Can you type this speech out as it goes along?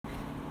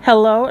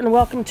Hello and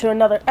welcome to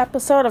another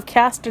episode of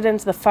Casted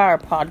Into the Fire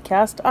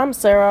podcast. I'm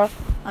Sarah.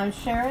 I'm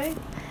Sherry.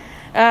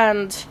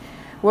 And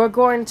we're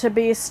going to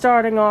be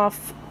starting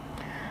off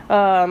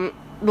the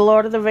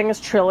Lord of the Rings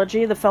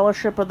trilogy, The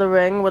Fellowship of the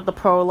Ring, with the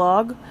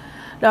prologue.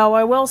 Now,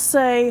 I will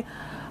say,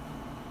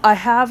 I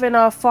have in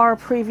a far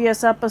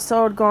previous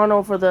episode gone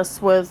over this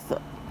with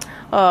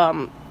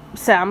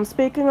Sam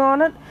speaking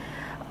on it,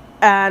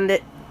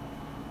 and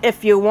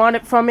if you want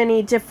it from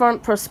any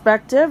different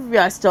perspective,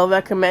 I still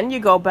recommend you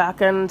go back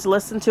and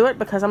listen to it,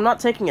 because I'm not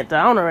taking it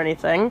down or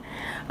anything.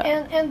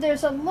 And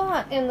there's a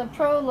lot in the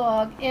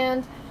prologue,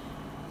 and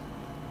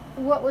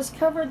what was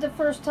covered the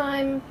first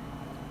time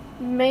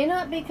may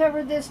not be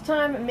covered this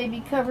time. It may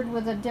be covered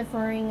with a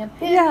differing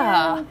opinion.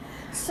 Yeah.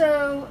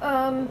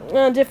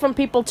 So, different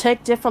people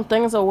take different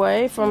things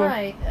away from...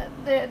 Right.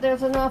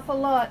 There's an awful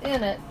lot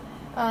in it.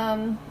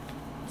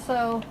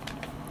 So,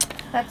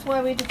 that's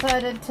why we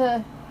decided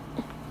to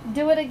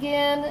do it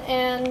again,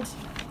 and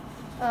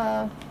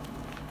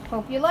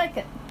hope you like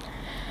it.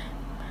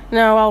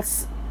 Now,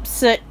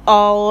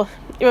 I'll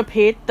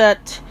repeat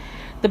that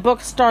the book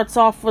starts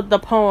off with the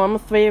poem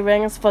 3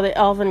 rings for the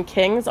elven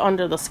kings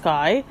under the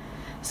sky,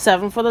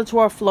 7 for the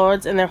dwarf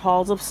lords in their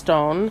halls of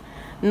stone,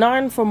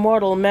 9 for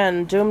mortal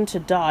men doomed to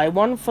die,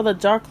 1 for the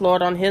dark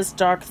lord on his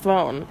dark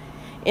throne.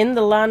 In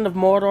the land of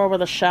Mordor where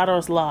the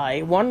shadows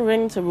lie, 1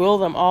 ring to rule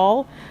them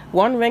all,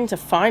 1 ring to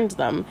find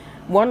them,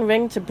 1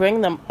 ring to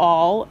bring them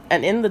all,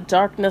 and in the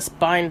darkness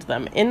bind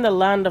them, in the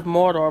land of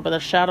Mordor where the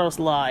shadows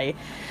lie.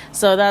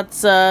 So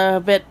that's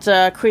a bit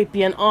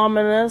creepy and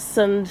ominous,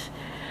 and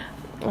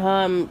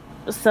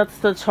sets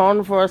the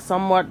tone for a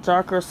somewhat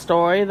darker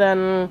story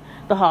than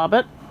The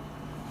Hobbit.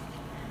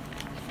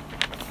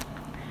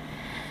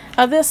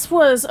 This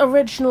was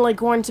originally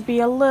going to be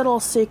a little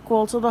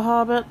sequel to The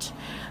Hobbit,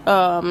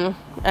 and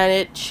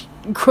it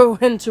grew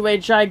into a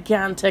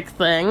gigantic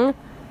thing.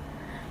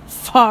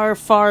 Far,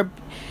 far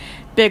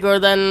bigger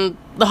than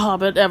The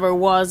Hobbit ever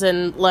was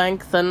in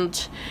length,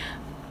 and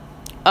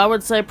I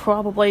would say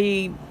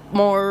probably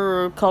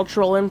more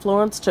cultural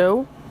influence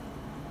too.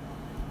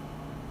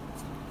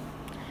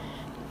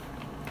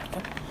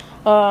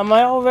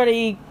 I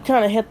already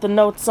kind of hit the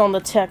notes on the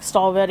text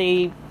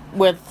already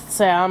with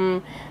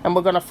Sam, and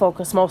we're going to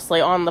focus mostly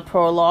on the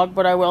prologue,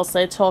 but I will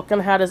say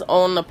Tolkien had his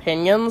own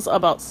opinions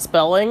about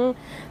spelling.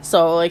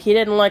 So, he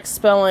didn't like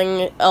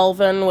spelling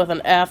elven with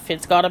an F.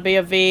 It's got to be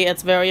a V.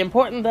 It's very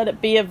important that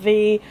it be a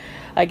V.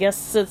 I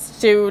guess it's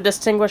to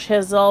distinguish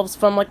his elves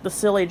from, the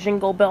silly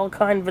Jingle Bell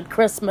kind with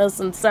Christmas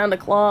and Santa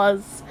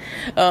Claus.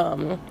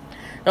 No,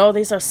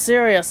 these are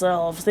serious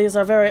elves. These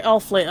are very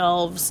elfly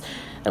elves,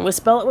 and we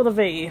spell it with a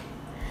V.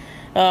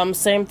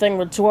 Same thing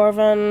with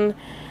Dwarven.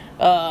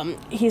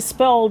 He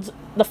spelled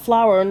the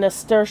flower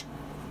nasturtiums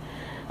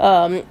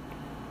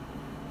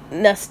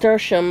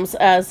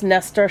as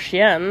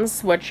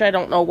nasturtiens, which I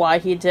don't know why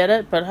he did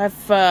it, but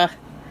I've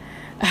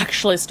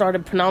actually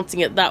started pronouncing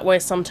it that way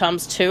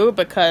sometimes too,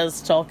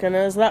 because Tolkien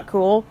is that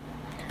cool.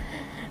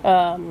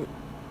 And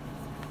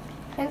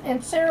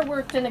Sarah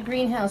worked in a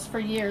greenhouse for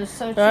years,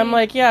 so I'm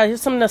like, yeah,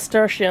 here's some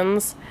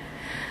nasturtiums.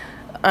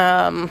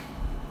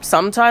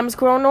 Sometimes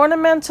grown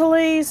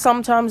ornamentally,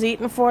 sometimes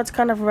eaten for its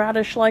kind of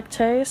radish-like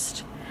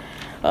taste.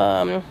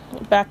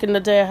 Back in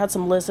the day I had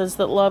some lizards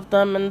that loved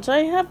them, and I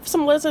have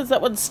some lizards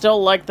that would still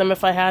like them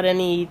if I had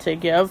any to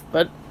give,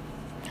 but...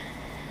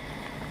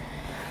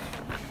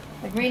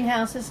 The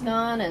greenhouse is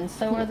gone, and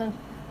so are the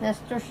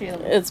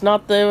nasturtiums. It's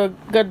not the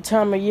good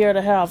time of year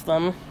to have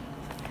them.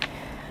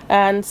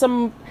 And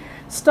some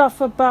stuff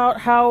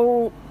about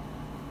how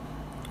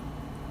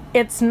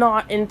it's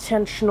not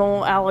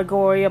intentional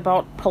allegory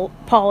about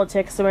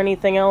politics or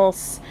anything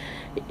else.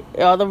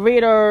 The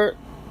reader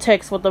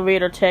takes what the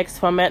reader takes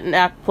from it, and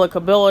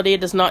applicability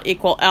does not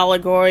equal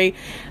allegory.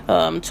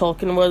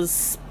 Tolkien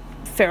was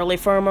fairly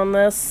firm on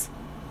this.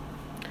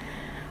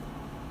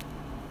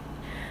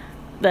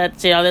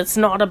 That, it's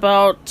not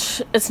about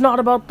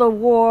the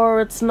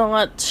war, it's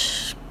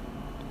not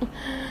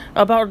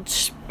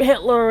about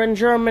Hitler and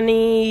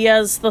Germany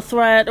as the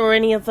threat or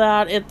any of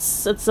that.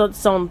 It's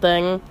its own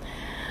thing.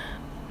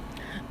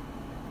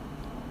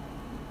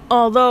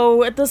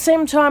 Although, at the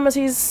same time as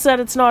he's said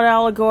it's not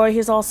allegory,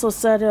 he's also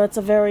said it's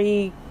a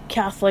very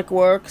Catholic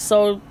work,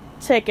 so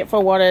take it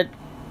for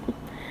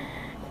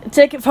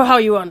how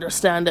you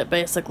understand it,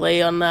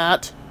 basically, on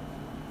that.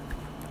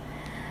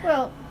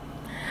 Well,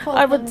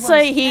 I would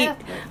say he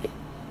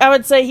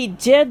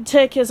did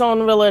take his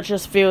own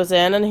religious views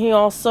in, and he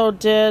also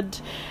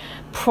did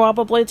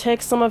probably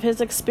take some of his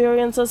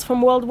experiences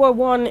from World War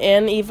I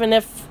in, even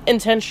if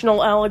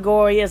intentional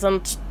allegory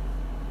isn't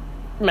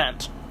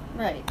meant.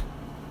 Right.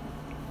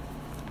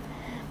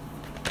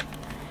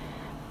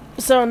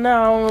 So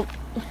now,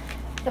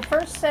 the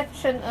first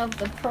section of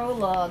the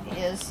prologue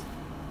is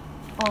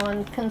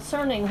on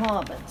concerning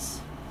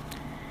hobbits.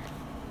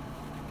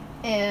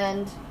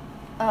 And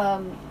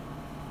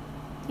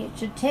you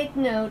should take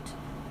note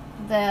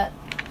that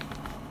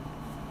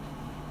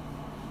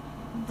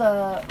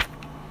the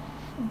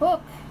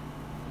book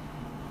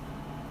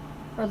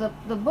or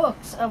the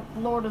books of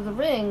Lord of the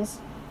Rings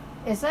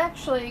is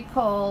actually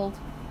called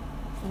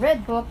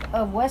Red Book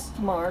of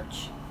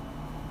Westmarch,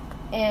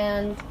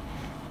 and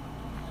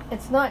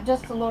it's not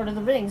just the Lord of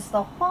the Rings.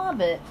 The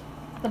Hobbit,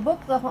 the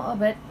book The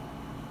Hobbit,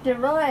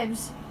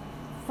 derives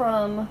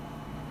from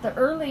the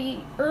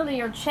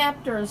earlier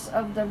chapters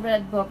of the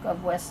Red Book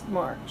of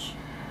Westmarch.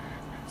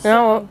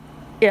 No,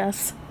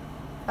 yes.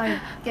 I'm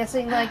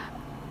guessing like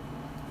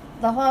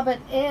The Hobbit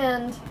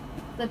and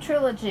the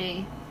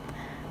trilogy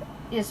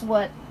is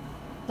what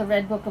the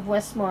Red Book of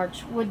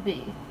Westmarch would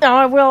be. Now,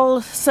 I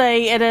will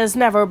say it has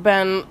never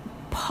been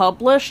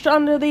published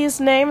under these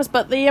names,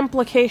 but the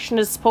implication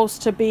is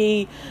supposed to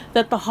be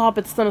that the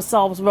hobbits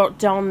themselves wrote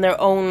down their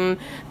own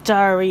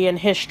diary and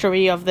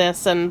history of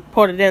this and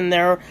put it in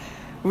their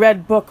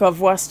Red Book of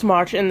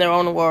Westmarch in their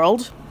own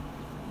world.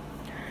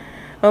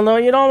 Although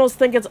you'd almost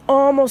think it's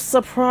almost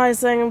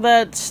surprising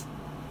that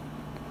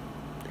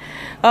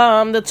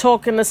the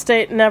Tolkien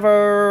estate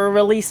never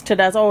released it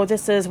as, oh,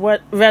 this is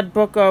what Red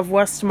Book of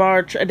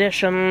Westmarch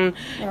edition.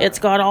 It's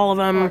got all of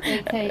them. Or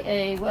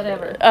AKA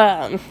whatever.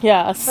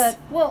 Yes. But,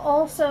 well,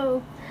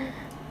 also,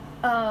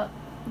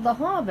 The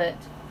Hobbit,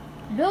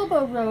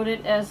 Bilbo wrote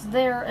it as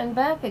There and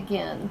Back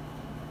Again.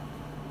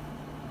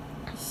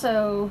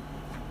 So,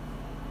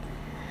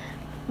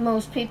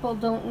 most people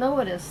don't know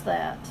it as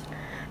that.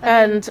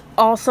 And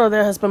also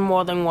there has been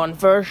more than one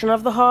version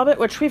of The Hobbit,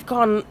 which we've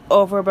gone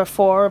over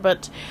before,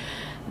 but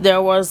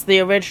there was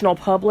the original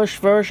published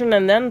version,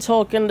 and then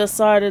Tolkien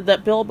decided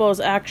that Bilbo's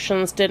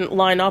actions didn't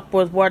line up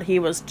with what he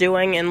was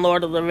doing in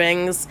Lord of the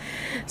Rings,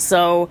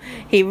 so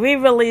he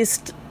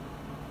re-released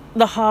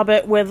The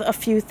Hobbit with a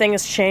few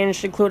things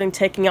changed, including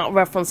taking out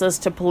references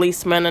to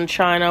policemen in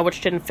China,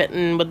 which didn't fit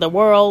in with the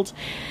world,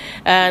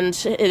 and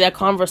the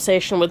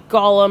conversation with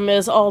Gollum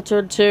is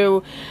altered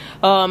to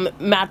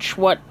match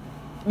what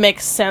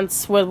makes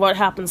sense with what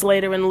happens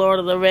later in Lord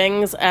of the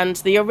Rings, and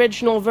the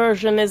original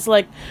version is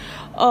like,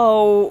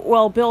 oh,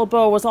 well,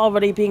 Bilbo was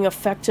already being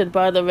affected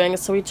by the ring,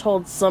 so he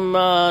told some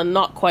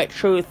not quite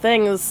true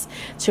things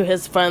to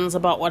his friends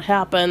about what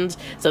happened,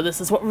 so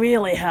this is what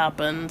really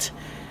happened.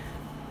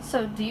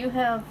 So, do you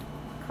have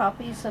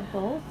copies of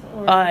both?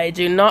 Or? I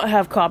do not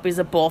have copies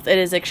of both. It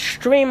is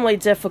extremely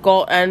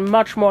difficult and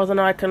much more than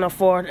I can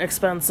afford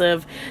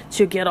expensive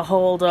to get a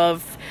hold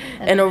of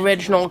an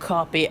original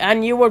copy.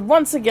 And you would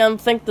once again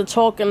think the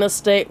Tolkien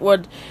estate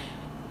would,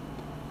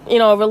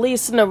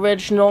 release an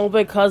original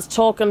because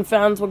Tolkien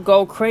fans would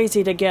go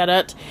crazy to get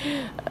it.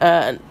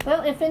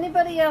 Well, if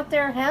anybody out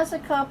there has a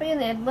copy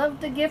and they'd love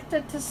to gift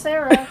it to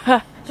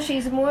Sarah,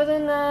 she's more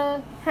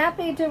than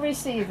happy to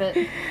receive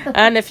it.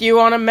 And if you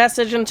want to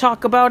message and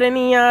talk about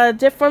any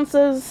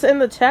differences in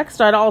the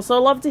text, I'd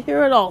also love to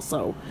hear it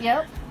also.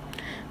 Yep.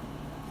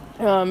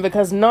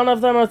 Because none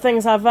of them are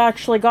things I've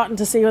actually gotten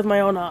to see with my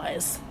own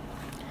eyes.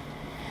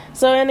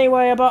 So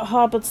anyway, about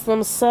hobbits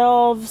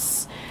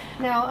themselves.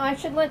 Now, I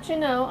should let you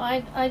know,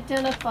 I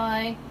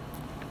identify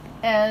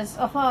as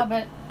a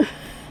hobbit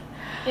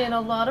in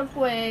a lot of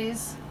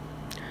ways.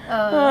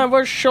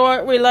 We're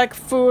short, we like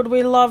food,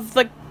 we love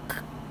the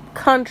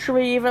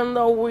country, even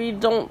though we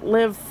don't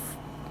live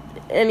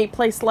any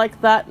place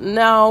like that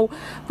now.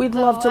 We'd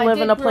love to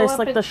live in a place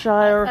like the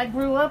Shire. I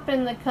grew up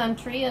in the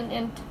country,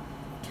 in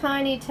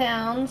tiny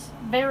towns,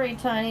 very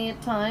tiny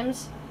at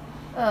times.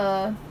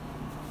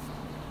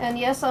 And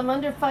yes, I'm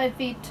under 5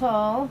 feet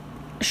tall.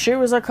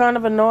 Shoes are kind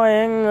of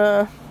annoying.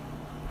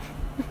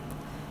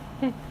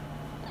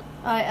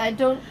 I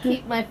don't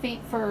keep my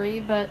feet furry,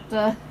 but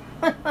and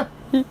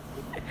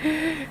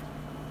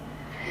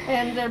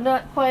they're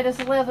not quite as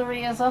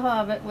leathery as a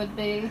hobbit would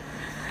be.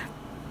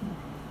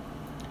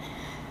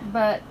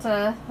 But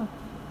I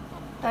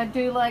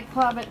do like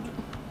hobbit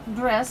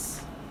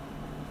dress.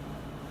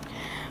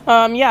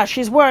 Yeah,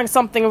 she's wearing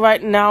something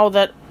right now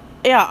that,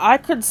 yeah, I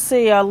could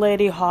see a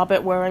lady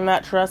hobbit wearing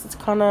that dress. It's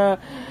kind of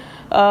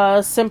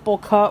simple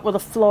cut with a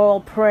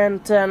floral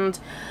print and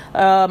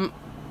an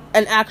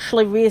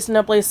actually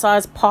reasonably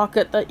sized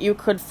pocket that you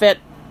could fit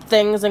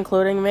things,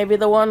 including maybe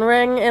the One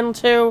Ring,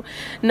 into.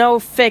 No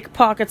fake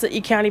pockets that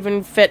you can't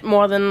even fit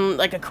more than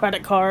like a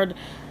credit card.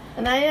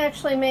 And I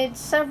actually made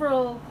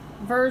several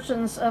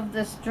versions of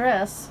this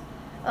dress,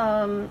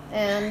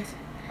 and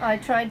I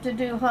tried to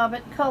do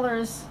hobbit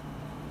colors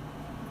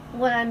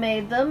when I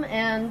made them,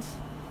 and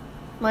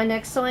my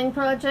next sewing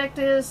project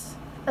is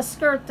a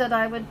skirt that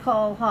I would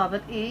call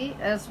Hobbit-y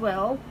as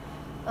well.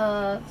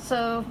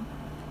 So,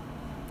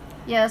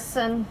 yes,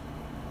 and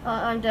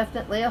I'm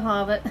definitely a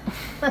hobbit.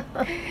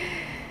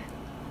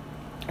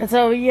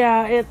 So,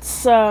 yeah,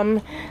 it's,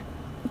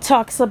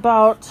 talks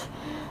about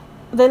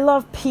they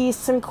love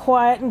peace and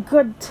quiet and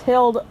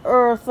good-tilled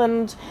earth,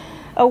 and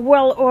a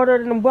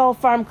well-ordered and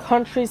well-farmed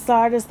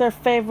countryside is their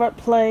favorite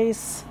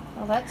place.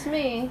 Well, that's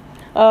me.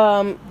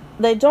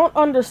 They don't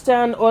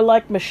understand or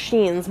like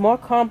machines, more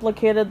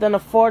complicated than a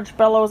forge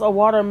bellows, a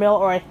water mill,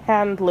 or a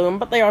hand loom,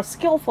 but they are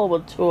skillful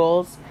with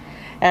tools.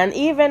 And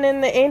even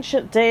in the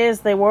ancient days,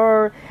 they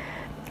were,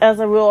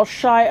 as a rule,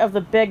 shy of the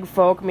big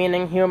folk,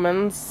 meaning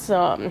humans.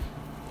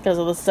 because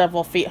of the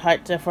several feet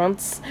height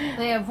difference.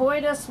 They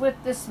avoid us with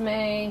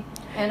dismay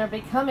and are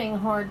becoming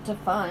hard to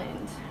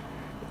find.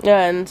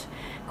 And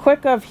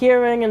quick of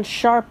hearing and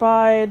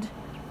sharp-eyed.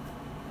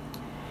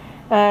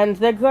 And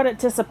they're good at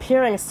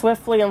disappearing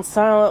swiftly and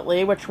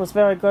silently, which was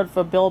very good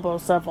for Bilbo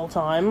several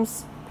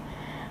times.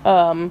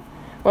 When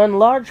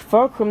large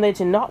folk whom they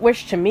do not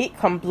wish to meet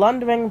come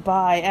blundering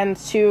by, and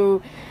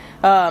to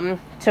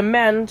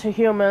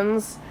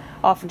humans,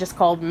 often just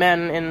called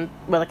men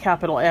with a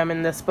capital M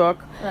in this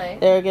book, Right.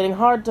 they're getting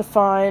hard to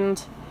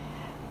find.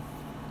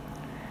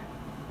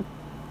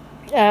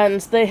 And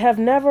they have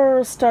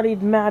never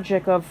studied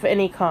magic of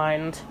any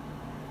kind.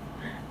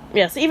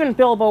 Yes, even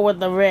Bilbo with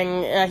the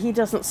ring, he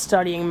doesn't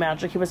studying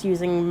magic. He was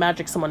using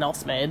magic someone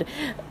else made.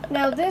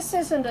 Now, this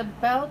isn't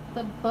about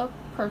the book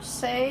per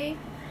se,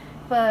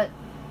 but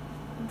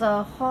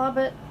The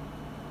Hobbit,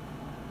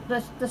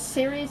 the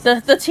series.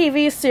 The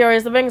TV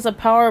series, The Rings of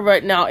Power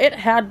right now, it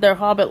had their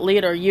Hobbit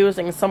leader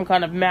using some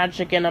kind of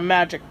magic in a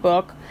magic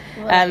book.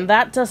 Right. And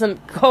that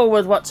doesn't go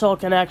with what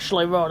Tolkien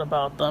actually wrote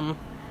about them.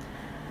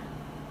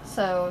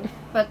 So,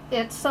 but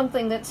it's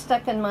something that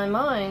stuck in my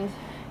mind.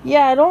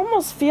 Yeah, it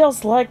almost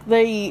feels like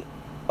they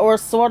were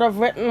sort of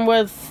written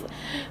with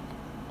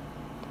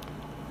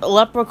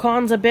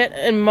leprechauns a bit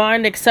in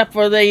mind, except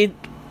for they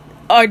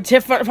are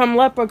different from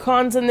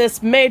leprechauns in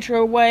this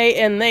major way,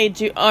 and they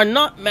are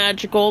not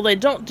magical. They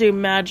don't do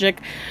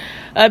magic.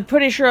 I'm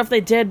pretty sure if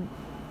they did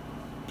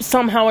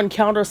somehow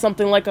encounter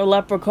something like a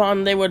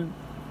leprechaun, they would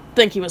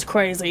think he was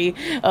crazy.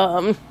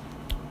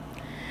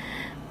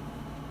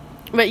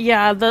 But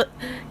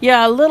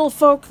little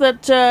folk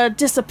that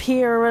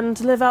disappear and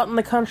live out in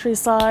the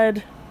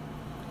countryside.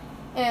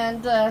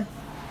 And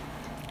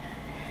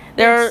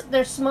They're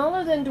they're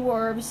smaller than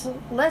dwarves,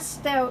 less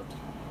stout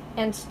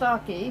and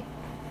stocky.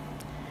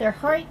 Their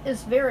height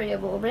is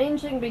variable,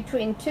 ranging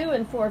between 2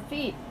 and 4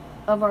 feet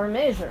of our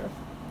measure.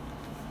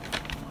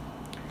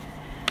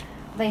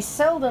 They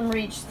seldom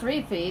reach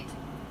 3 feet,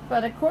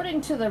 but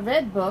according to the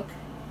Red Book,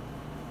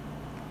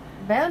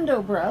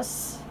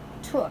 Bandobras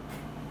took.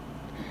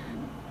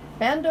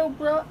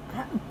 Bandobras,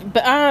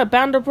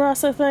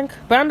 I think.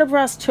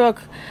 Bandobras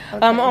took,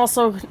 Okay.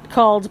 also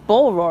called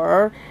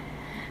Bullroarer.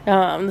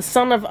 The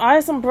son of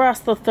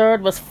Eisenbras III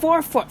was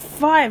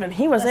 4'5", and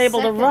he was The able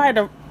to second. ride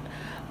a.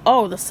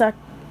 Oh, the Is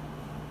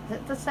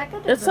it the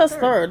second or It the says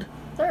third.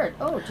 Third.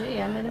 Oh, gee,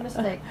 I made a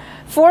mistake.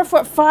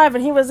 4'5",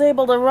 and he was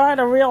able to ride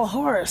a real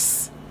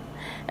horse.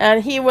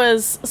 And he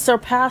was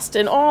surpassed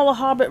in all the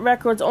Hobbit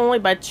records only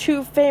by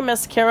 2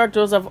 famous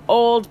characters of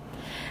old,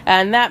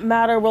 and that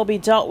matter will be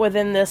dealt with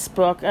in this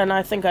book, and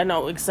I think I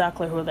know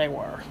exactly who they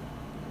were.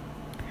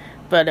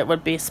 But it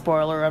would be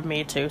spoiler of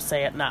me to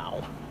say it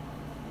now.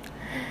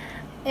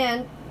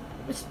 And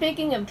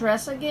speaking of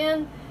dress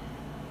again,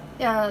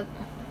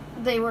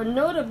 they were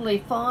notably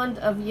fond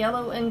of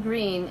yellow and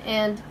green,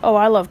 and Oh,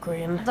 I love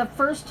green. the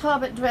first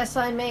Hobbit dress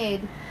I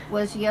made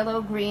was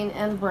yellow, green,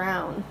 and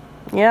brown.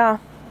 Yeah.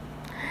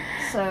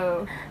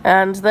 So,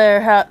 And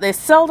they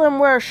seldom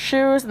wear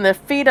shoes, and their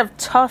feet have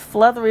tough,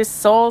 leathery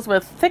soles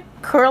with thick,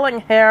 curling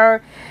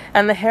hair,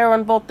 and the hair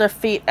on both their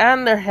feet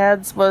and their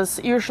heads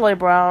was usually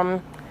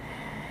brown.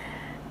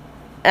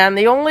 And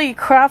the only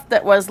craft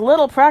that was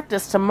little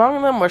practiced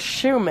among them was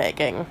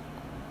shoemaking.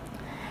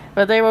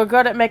 But they were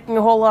good at making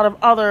a whole lot of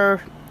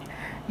other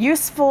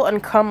useful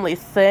and comely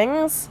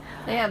things.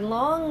 they had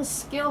long,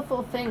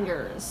 skillful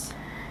fingers.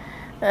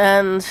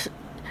 And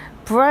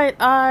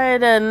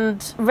bright-eyed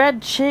and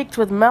red-cheeked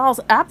with mouths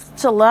apt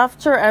to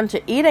laughter and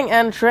to eating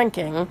and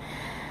drinking.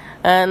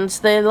 And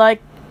they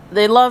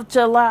love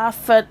to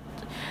laugh at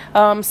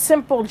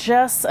simple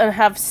jests and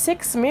have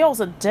 6 meals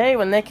a day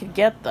when they could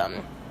get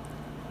them.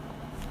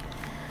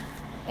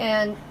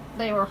 And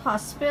they were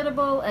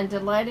hospitable and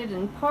delighted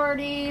in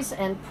parties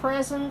and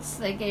presents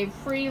they gave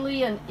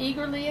freely and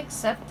eagerly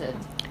accepted.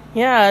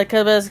 Yeah,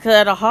 because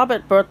at a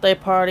Hobbit birthday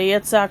party,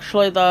 it's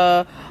actually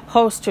the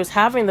host who's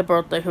having the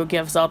birthday who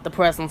gives out the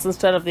presents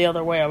instead of the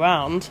other way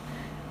around.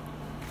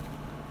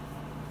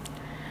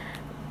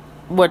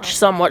 Which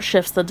somewhat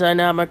shifts the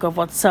dynamic of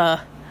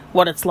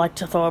what it's like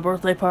to throw a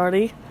birthday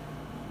party.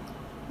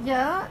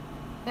 Yeah,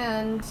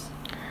 and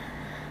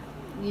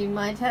you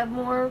might have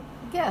more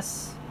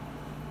guests.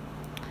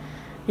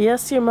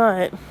 Yes, you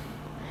might.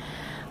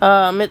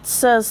 It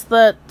says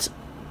that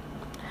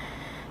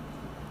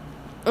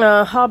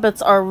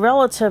hobbits are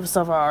relatives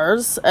of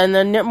ours, and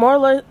they're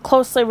more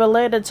closely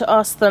related to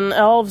us than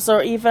elves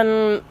or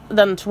even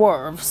than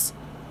dwarves.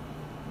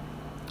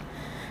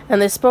 And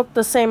they spoke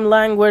the same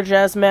language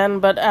as men,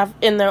 but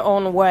in their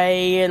own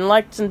way, and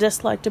liked and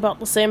disliked about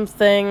the same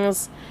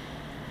things.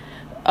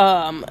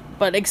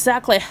 But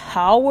exactly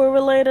how we're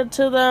related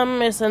to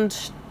them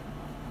isn't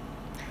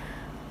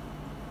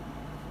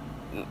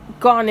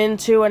gone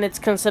into, and it's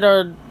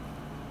considered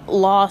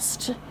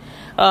lost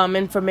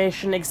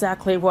information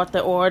exactly what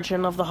the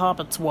origin of the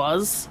hobbits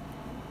was.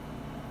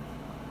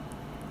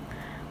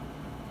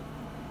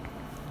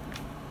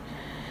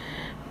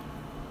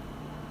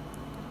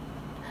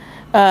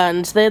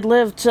 And they'd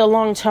lived a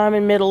long time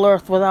in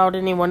Middle-earth without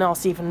anyone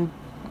else even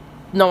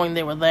knowing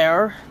they were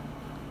there,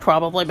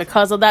 probably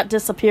because of that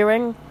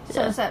disappearing.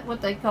 So is that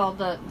what they call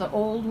the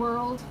old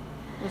world?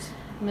 Was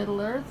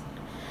Middle Earth?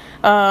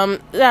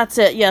 That's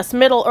it, yes.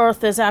 Middle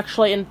Earth is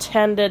actually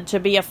intended to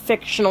be a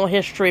fictional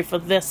history for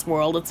this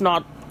world. It's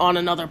not on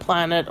another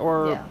planet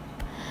or... Yeah.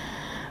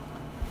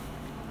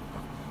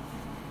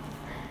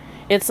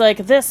 It's like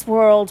this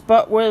world,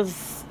 but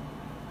with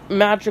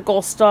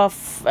magical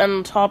stuff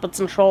and hobbits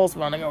and trolls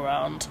running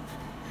around.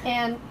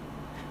 And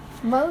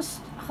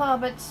most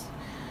hobbits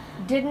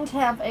didn't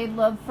have a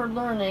love for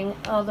learning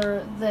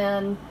other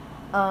than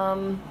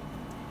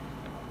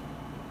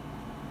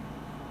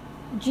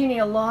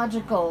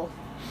genealogical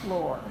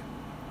lore.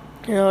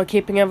 You know,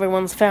 keeping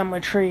everyone's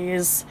family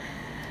trees.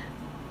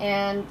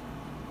 And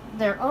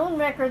their own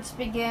records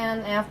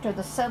began after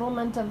the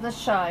settlement of the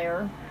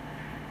Shire.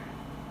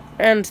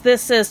 And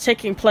this is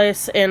taking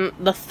place in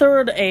the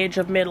Third Age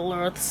of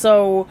Middle-earth,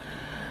 so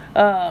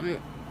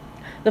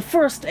the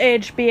First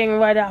Age being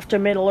right after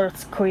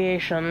Middle-earth's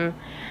creation,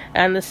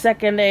 and the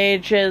Second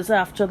Age is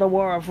after the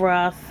War of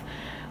Wrath,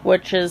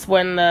 which is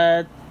when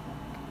the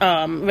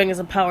Rings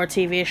of Power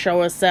TV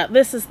show is set.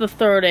 This is the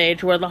Third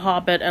Age, where The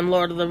Hobbit and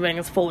Lord of the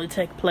Rings fully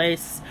take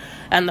place,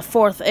 and the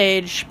Fourth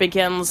Age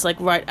begins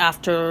like right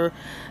after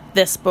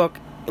this book,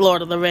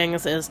 Lord of the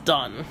Rings, is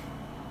done.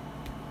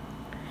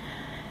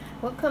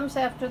 What comes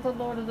after the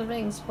Lord of the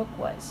Rings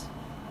book-wise?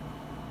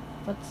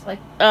 What's like...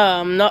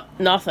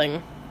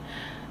 Nothing.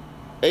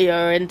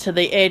 You're into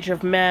the Age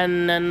of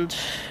Men and...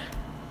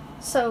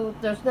 So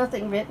there's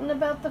nothing written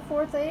about the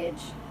Fourth Age?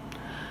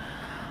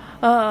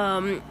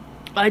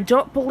 I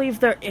don't believe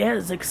there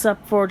is,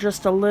 except for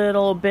just a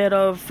little bit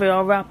of,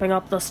 wrapping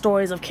up the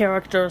stories of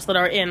characters that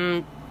are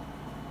in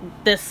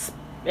this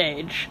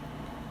age.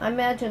 I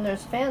imagine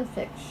there's fan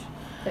fiction.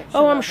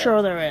 Oh, I'm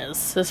sure there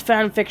is. There's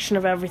fan fiction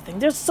of everything.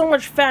 There's so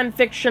much fan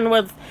fiction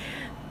with,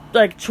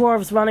 like,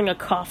 dwarves running a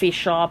coffee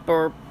shop,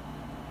 or...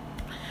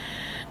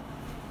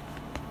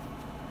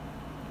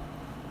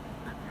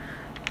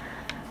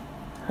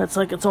 It's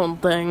like its own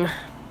thing.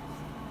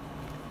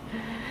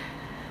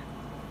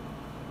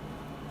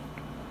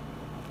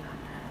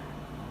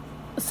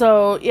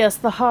 So, yes,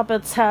 the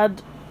hobbits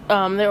had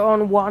their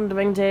own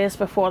wandering days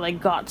before they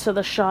got to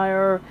the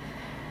Shire,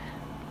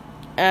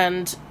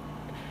 and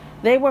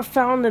they were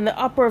found in the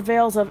upper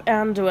vales of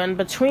Anduin,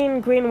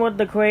 between Greenwood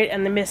the Great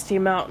and the Misty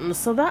Mountains.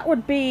 So that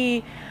would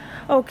be...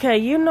 Okay,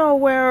 you know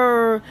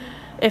where,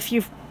 if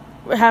you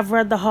have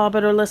read The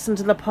Hobbit or listened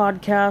to the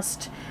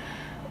podcast,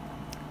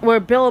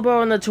 where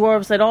Bilbo and the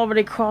dwarves, they'd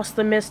already crossed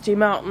the Misty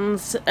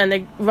Mountains, and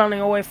they're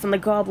running away from the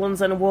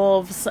goblins and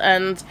wolves,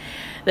 and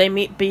they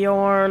meet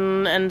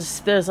Beorn, and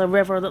there's a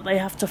river that they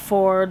have to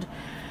ford.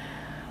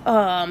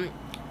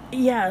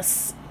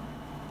 Yes.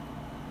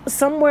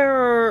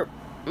 Somewhere...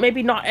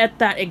 Maybe not at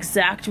that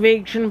exact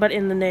region, but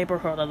in the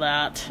neighborhood of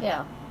that.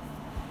 Yeah.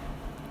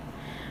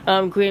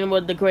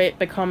 Greenwood the Great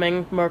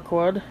becoming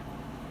Mirkwood.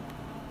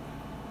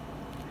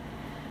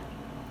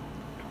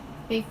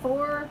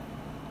 Before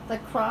the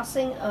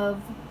crossing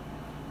of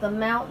the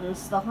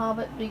mountains, the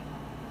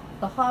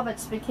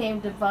hobbits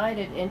became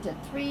divided into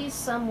 3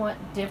 somewhat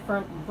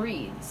different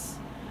breeds.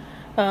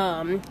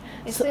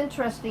 It's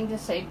interesting to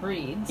say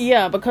breeds.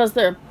 Yeah, because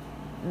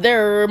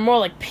they're more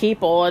like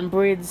people, and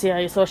breeds, you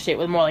associate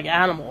with more like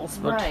animals.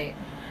 But, right.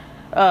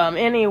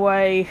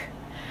 Anyway,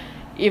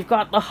 you've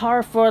got the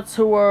Harfoots,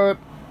 who were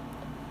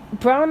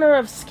browner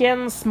of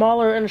skin,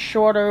 smaller and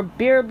shorter,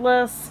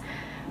 beardless,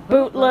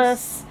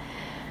 bootless,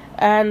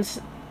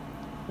 and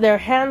their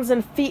hands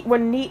and feet were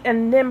neat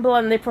and nimble,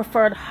 and they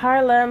preferred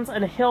highlands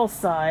and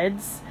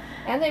hillsides.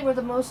 And they were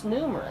the most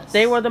numerous.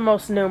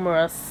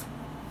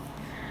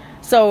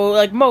 So,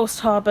 like,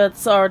 most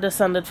hobbits are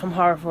descended from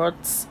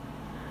Harfoots.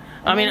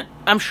 I mean,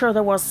 I'm sure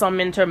there was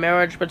some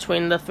intermarriage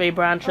between the 3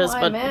 branches,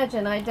 but... I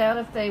imagine. I doubt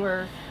if they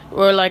were...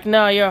 We're like,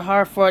 no, you're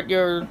Harfoot,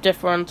 you're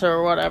different,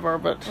 or whatever,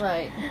 but...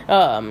 Right.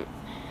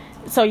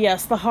 So,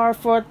 yes, the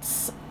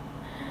Harfoots...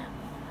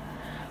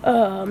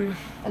 And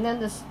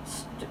then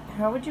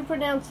how would you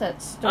pronounce that?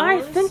 Stores?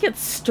 I think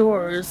it's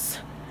Stores.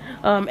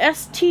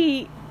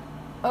 Stoors.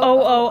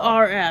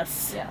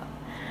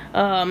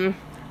 Yeah.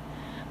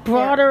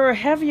 Broader,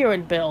 heavier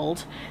in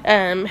build,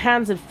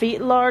 hands and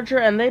feet larger,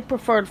 and they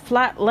preferred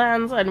flat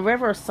lands and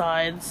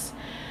riversides.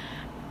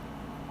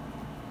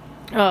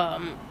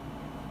 So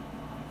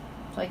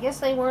I guess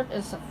they weren't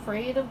as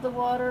afraid of the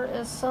water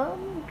as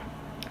some,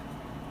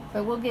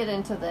 but we'll get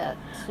into that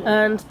soon.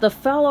 And the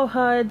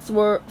Fallowhides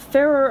were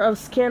fairer of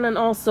skin and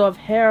also of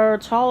hair,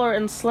 taller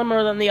and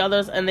slimmer than the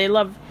others, and they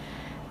loved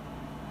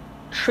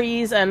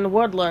trees and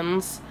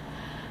woodlands.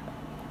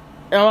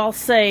 And I'll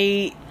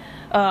say...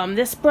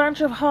 this branch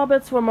of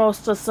hobbits were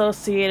most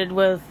associated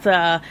with,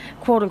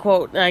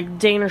 quote-unquote, like,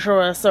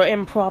 dangerous or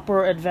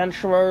improper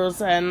adventurers,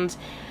 and,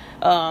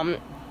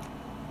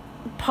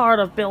 part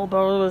of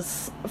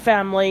Bilbo's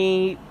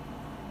family,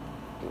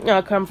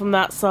 come from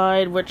that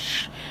side,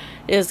 which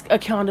is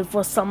accounted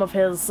for some of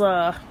his,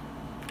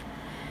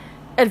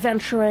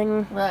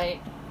 adventuring. Right.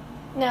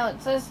 Now,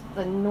 it says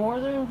the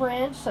northern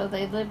branch, so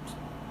they lived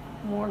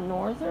more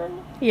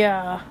northern.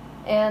 Yeah.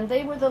 And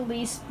they were the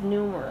least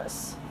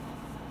numerous.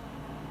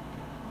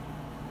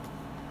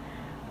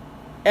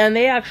 And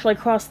they actually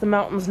crossed the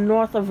mountains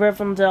north of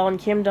Rivendell and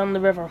came down the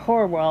River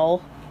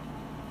Horwell.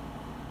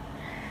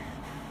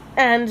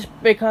 And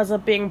because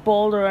of being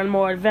bolder and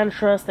more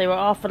adventurous, they were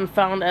often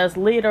found as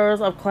leaders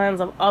of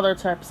clans of other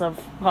types of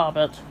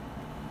hobbit.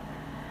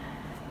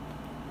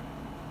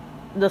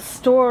 The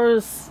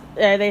Stores,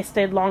 they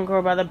stayed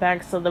longer by the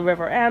banks of the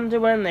River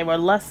Anduin. They were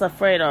less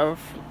afraid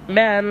of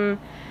men.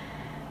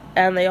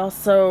 And they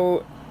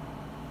also...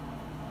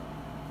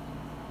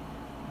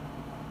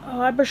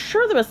 I'm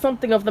sure there was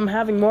something of them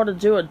having more to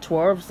do with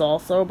dwarves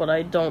also, but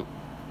I don't...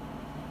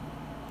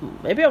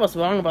 Maybe I was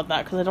wrong about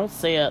that, because I don't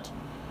see it.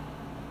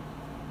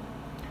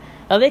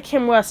 Now, they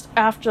came west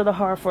after the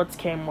Harfoots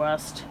came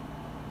west.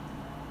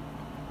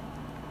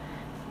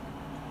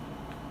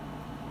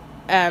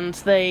 And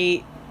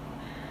they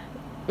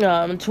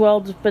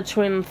dwelled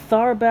between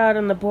Tharbad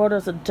and the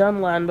borders of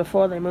Dunland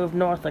before they moved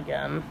north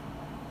again.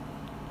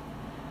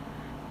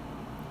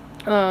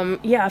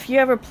 Yeah, if you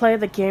ever play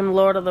the game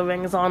Lord of the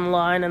Rings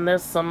online and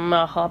there's some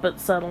hobbit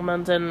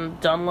settlement in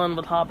Dunland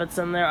with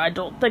hobbits in there, I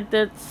don't think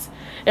that's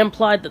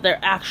implied that they're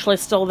actually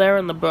still there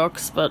in the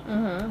books, but...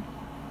 Mm-hmm.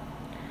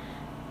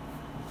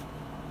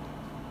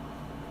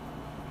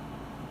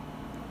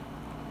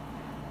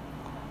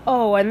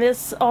 Oh, and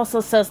this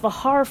also says the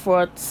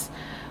Harfoots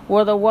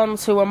were the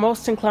ones who were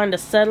most inclined to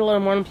settle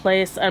in one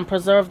place and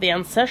preserve the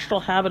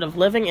ancestral habit of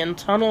living in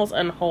tunnels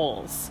and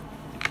holes.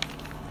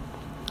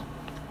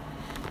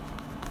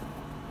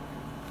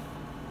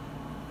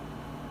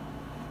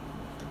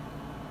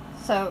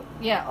 So,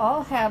 yeah,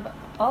 all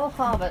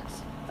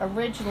hobbits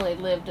originally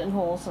lived in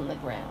holes in the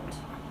ground.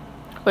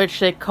 Which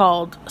they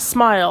called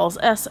Smiles,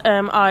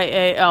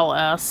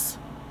 S-M-I-A-L-S.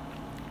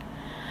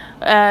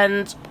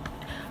 And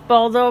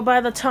although by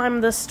the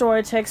time this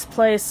story takes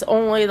place,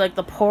 only like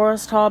the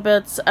poorest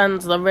hobbits and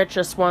the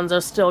richest ones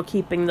are still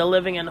keeping the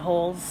living in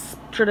holes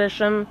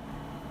tradition.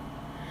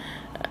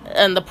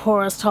 And the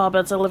poorest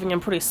hobbits are living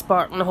in pretty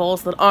Spartan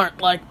holes that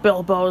aren't like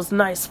Bilbo's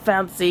nice,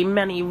 fancy,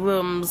 many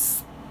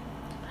rooms.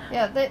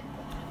 Yeah, the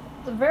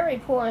very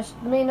poorest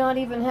may not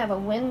even have a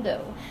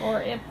window,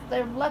 or if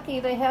they're lucky,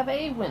 they have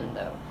a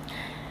window.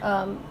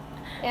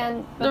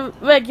 And the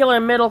regular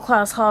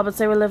middle-class hobbits,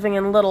 they were living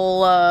in little,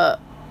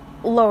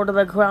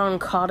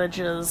 low-to-the-ground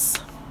cottages.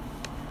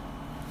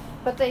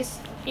 But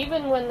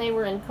even when they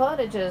were in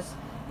cottages,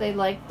 they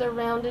liked their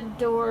rounded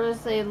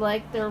doors, they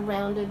liked their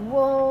rounded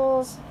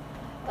walls,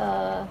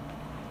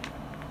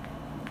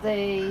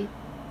 they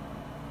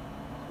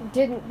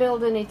didn't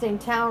build anything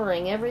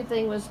towering.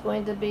 Everything was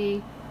going to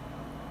be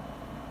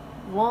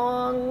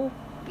long,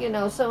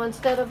 so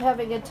instead of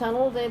having a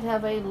tunnel, they'd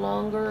have a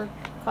longer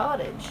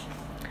cottage.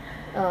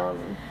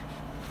 And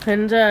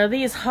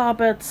these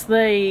hobbits,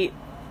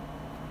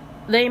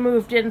 they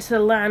moved into the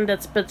land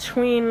that's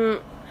between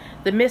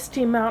the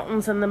Misty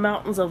Mountains and the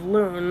Mountains of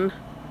Lune,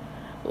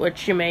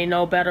 which you may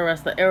know better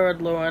as the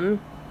Ered Luin.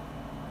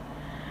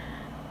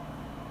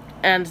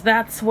 And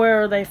that's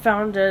where they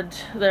founded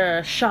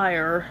the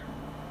Shire.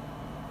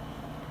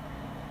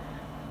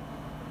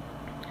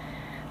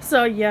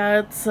 So yeah,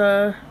 it's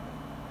a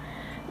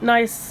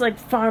nice, like,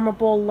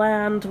 farmable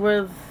land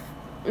with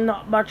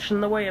not much in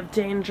the way of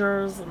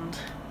dangers and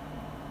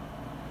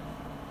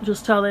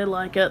just how they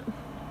like it.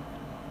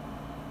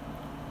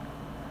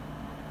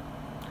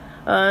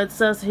 It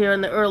says here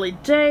in the early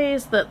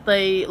days that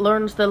they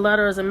learned the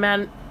letters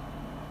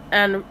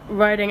and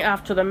writing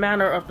after the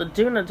manner of the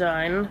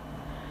Dunedain,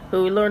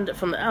 who learned it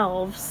from the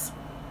elves.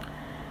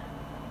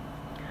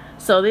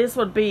 So these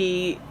would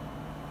be...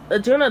 The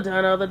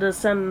Dunedain are the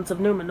descendants of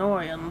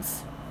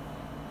Númenóreans.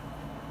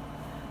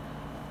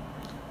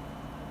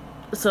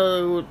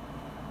 So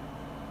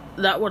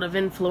that would have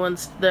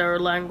influenced their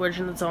language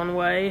in its own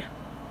way.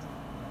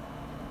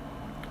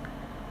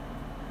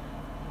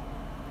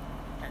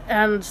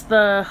 And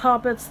the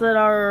hobbits that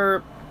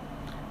are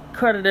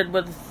credited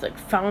with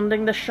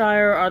founding the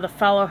Shire are the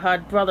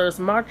Fallohad brothers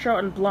Marcho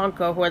and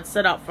Blanco, who had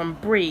set out from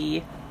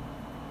Bree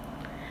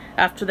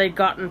after they'd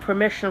gotten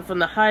permission from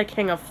the High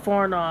King of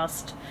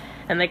Fornost,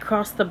 and they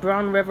crossed the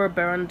Brown River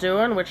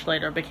Barandúin, which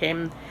later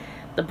became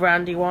the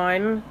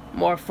Brandywine,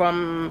 more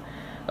from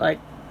like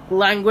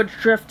language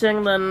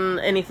drifting than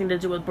anything to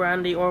do with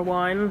brandy or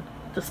wine,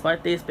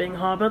 despite these being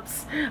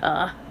hobbits.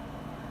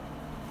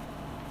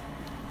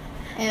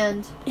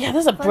 And yeah,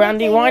 there's a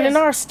Brandywine in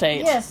our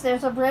state. Yes,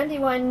 there's a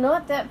Brandywine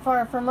not that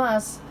far from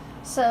us,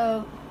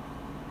 so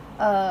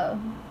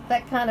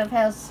that kind of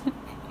has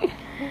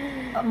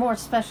a more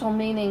special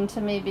meaning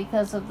to me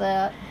because of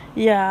that.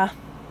 Yeah.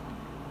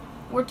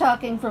 We're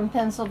talking from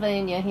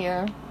Pennsylvania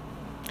here.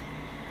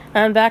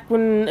 And back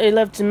when he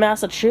lived in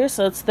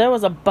Massachusetts, there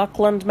was a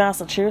Buckland,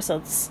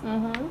 Massachusetts.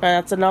 Mm-hmm. And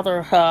that's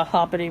another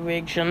hobbity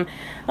region.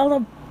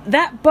 Although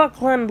that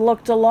Buckland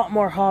looked a lot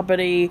more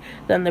hobbity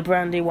than the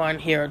Brandywine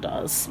here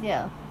does.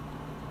 Yeah.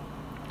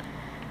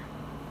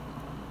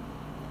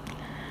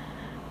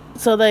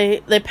 So they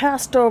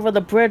passed over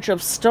the Bridge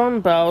of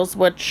Stonebows,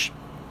 which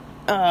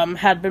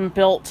had been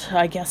built,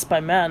 I guess, by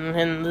men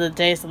in the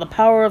days of the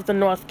power of the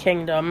North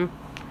Kingdom.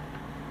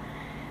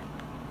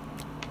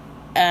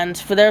 And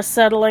for their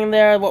settling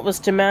there, what was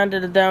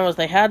demanded of them was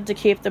they had to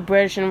keep the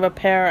bridge in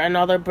repair and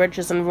other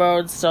bridges and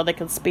roads so they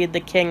could speed the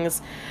king's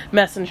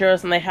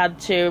messengers, and they had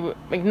to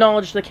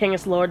acknowledge the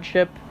king's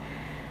lordship.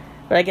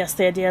 But I guess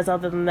the idea is,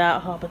 other than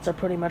that, hobbits are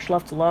pretty much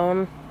left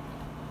alone.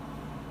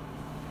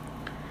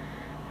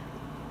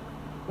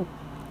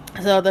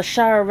 So the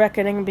Shire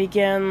Reckoning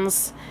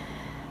begins.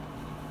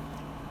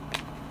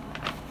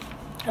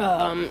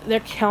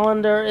 Their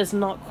calendar is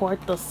not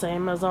quite the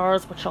same as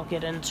ours, which I'll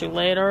get into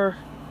later.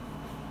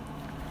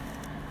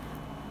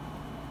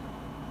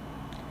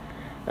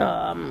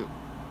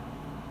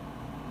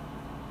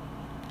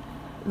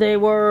 They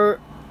were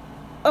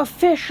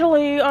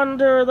officially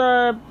under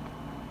the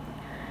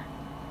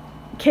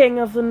king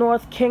of the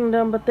North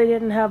Kingdom, but they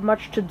didn't have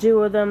much to do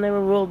with them. They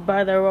were ruled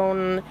by their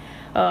own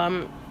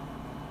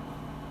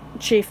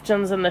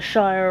chieftains in the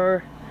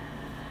Shire.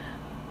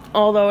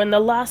 Although in the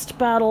last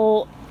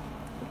battle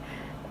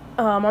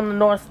on the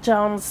North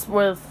Downs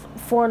with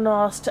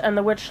Fornost and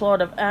the Witch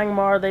Lord of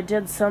Angmar, they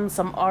did send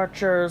some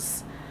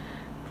archers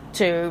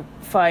to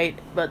fight,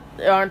 but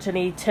there aren't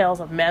any tales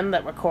of men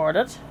that record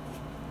it.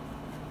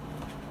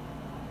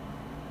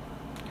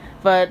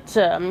 But,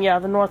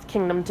 the North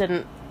Kingdom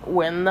didn't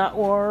win that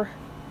war.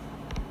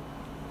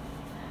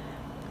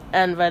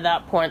 And by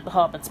that point, the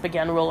hobbits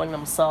began ruling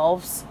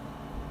themselves.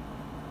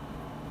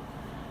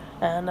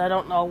 And I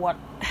don't know what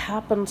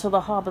happened to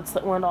the hobbits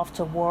that went off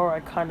to war. I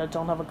kind of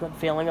don't have a good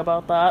feeling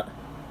about that.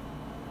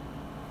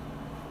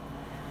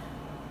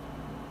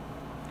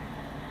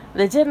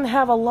 They didn't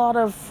have a lot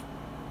of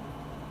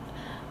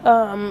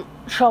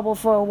trouble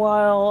for a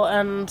while,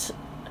 and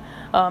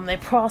they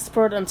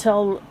prospered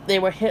until they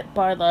were hit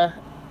by the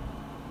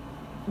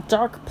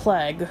Dark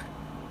Plague,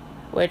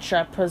 which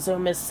I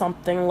presume is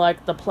something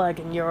like the plague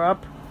in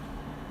Europe.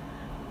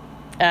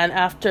 And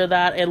after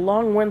that, a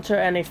long winter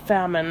and a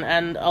famine,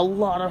 and a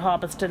lot of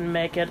hobbits didn't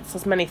make it. It's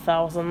as many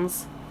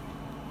thousands.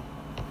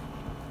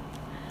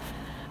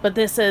 But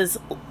this is...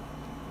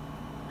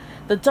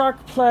 The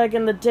Dark Plague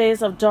and the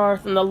Days of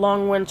Darth and the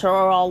Long Winter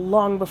are all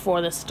long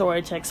before this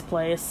story takes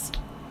place.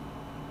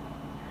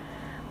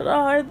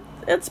 But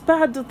it's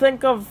bad to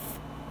think of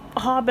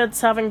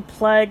hobbits having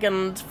plague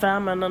and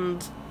famine,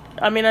 and...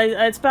 I mean,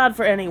 it's bad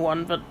for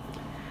anyone, but...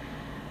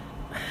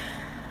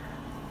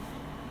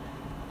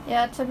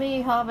 Yeah, to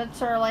me,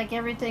 hobbits are like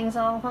everything's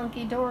all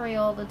hunky-dory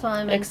all the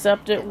time.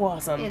 Except it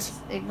wasn't.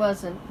 It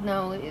wasn't.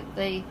 No,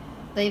 they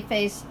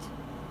faced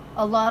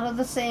a lot of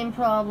the same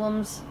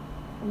problems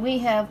we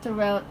have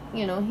throughout,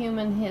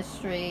 human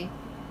history.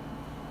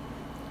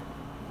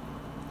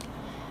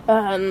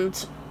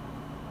 And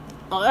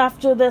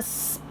after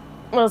this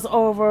was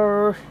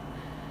over,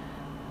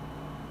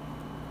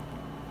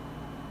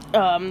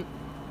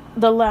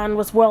 the land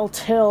was well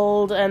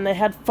tilled, and they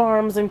had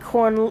farms and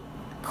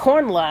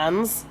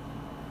cornlands.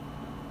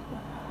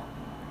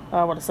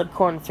 I would have said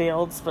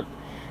cornfields, but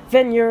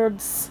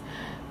vineyards,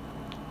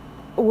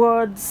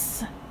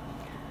 woods,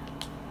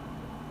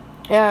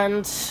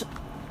 and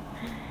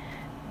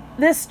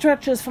this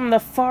stretches from the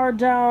Far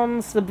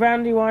Downs, the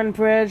Brandywine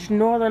Bridge,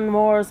 Northern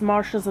Moors,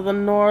 Marshes of the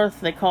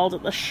North. They called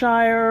it the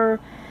Shire,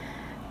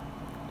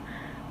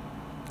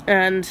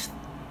 and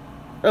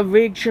the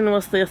region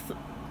was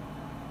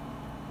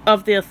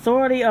of the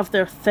authority of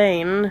their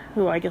Thane,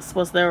 who I guess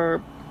was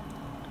their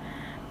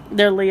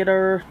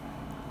leader.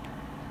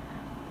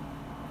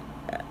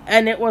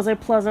 And it was a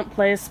pleasant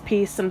place,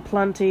 peace and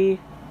plenty.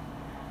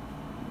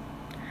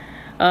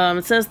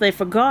 It says they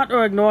forgot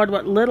or ignored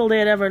what little they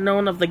had ever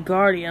known of the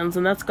Guardians,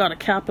 and that's got a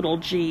capital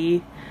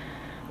G.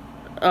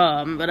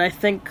 But I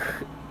think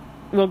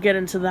we'll get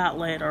into that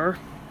later.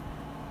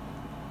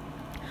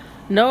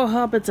 No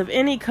hobbits of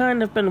any kind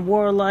have been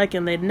warlike,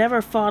 and they'd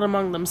never fought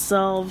among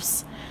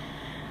themselves.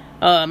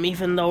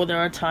 Even though there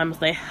are times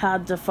they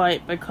had to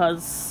fight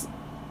because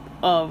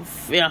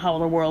of how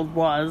the world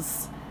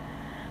was.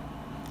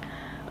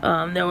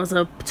 There was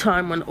a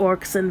time when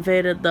orcs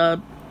invaded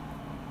the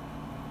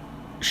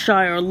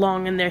Shire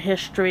long in their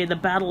history, the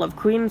Battle of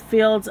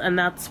Greenfields, and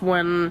that's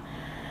when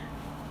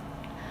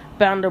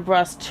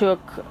Banderbrast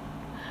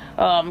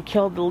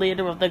killed the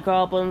leader of the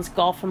goblins,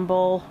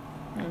 Golfenbull,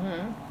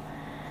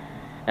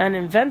 and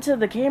invented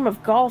the game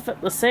of golf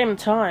at the same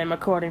time,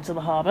 according to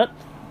The Hobbit.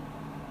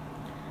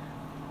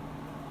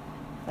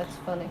 That's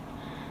funny.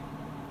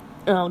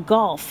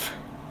 Golf.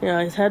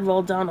 His head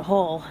rolled down a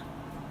hole.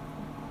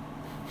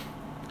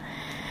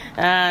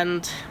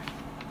 And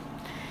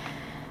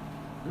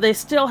they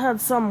still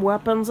had some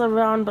weapons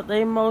around, but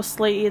they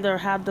mostly either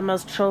had them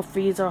as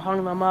trophies or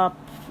hung them up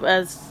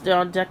as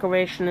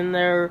decoration in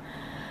their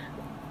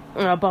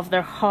above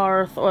their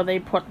hearth, or they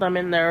put them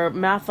in their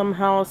Matham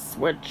house,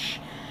 which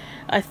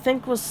I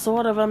think was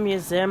sort of a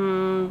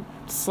museum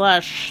 /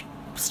 storage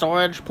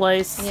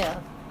place. Yeah.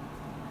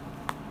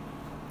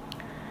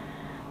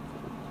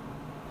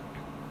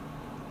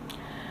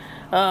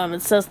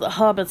 It says the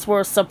hobbits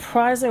were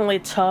surprisingly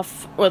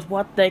tough with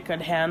what they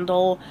could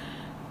handle.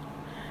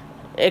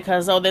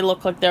 because, they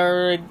look like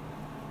they're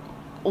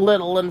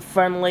little and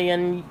friendly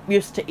and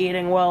used to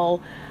eating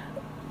well,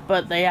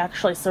 but they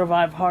actually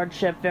survive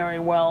hardship very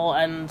well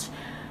and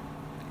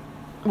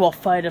will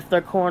fight if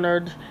they're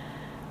cornered,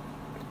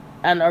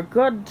 and are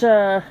good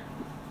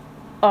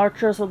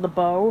archers with the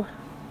bow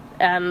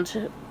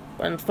and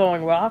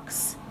throwing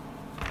rocks.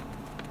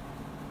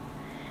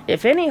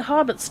 If any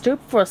hobbit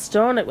stooped for a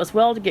stone, it was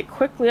well to get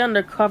quickly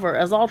under cover,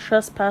 as all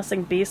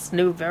trespassing beasts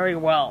knew very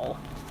well.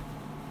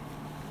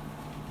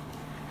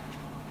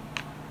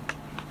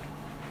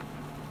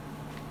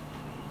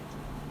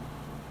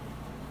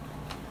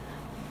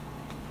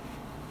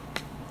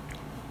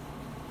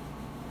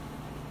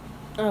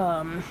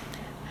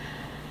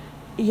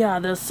 Yeah,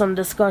 there's some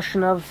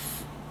discussion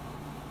of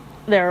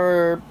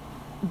their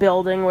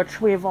building,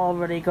 which we've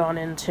already gone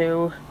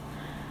into.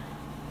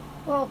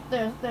 Well,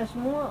 there's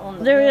more on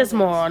the There is buildings.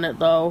 more on it,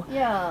 though.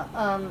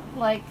 Yeah,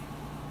 like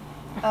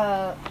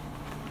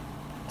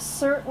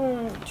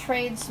certain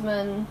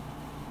tradesmen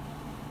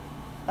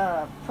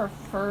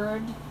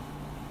preferred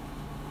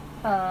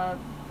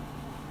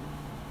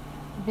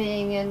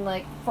being in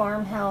like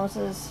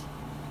farmhouses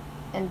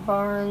and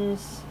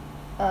barns,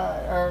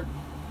 or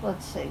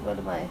let's see, what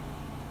am I?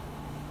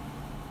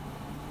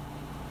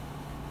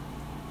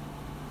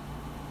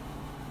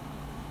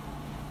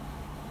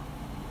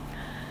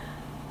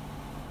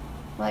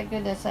 My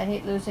goodness, I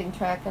hate losing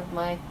track of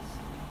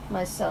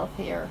myself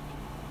here.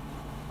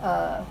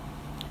 Yeah,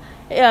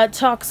 it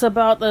talks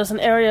about there's an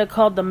area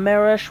called the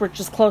Marish, which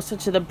is closer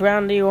to the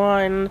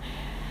Brandywine,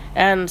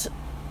 and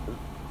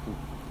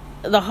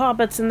the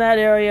hobbits in that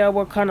area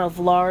were kind of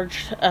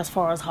large as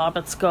far as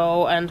hobbits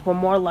go, and were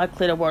more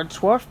likely to wear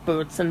dwarf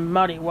boots in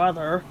muddy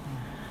weather.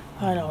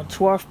 I know,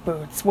 dwarf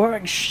boots,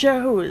 wearing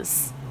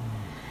shoes.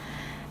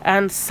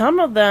 And some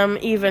of them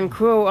even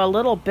grew a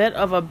little bit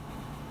of a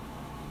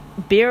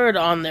beard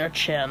on their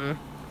chin.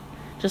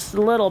 Just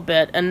a little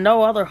bit, and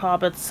no other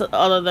hobbits,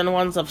 other than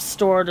ones of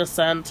Store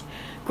descent,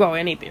 grow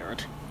any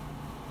beard.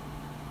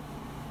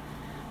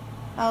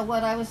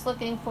 What I was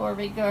looking for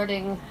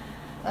regarding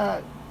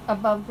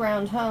above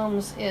ground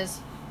homes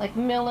is like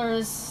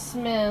millers,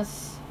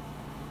 smiths,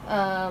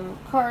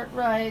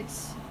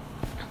 cartwrights,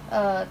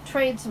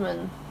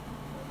 tradesmen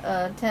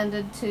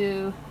tended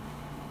to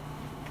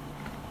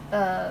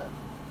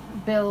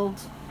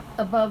build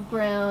above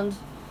ground.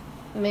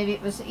 Maybe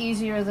it was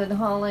easier than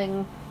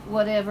hauling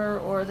whatever,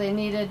 or they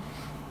needed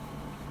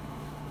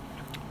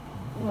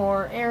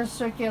more air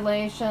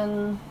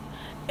circulation.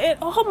 It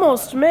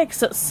almost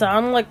makes it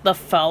sound like the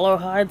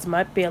Fallowhides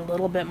might be a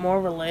little bit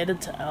more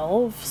related to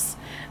elves,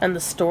 and the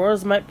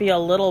Stores might be a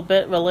little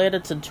bit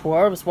related to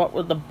dwarves, what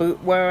with the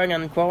boot wearing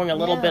and growing a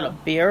little bit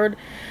of beard.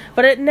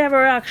 But it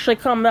never actually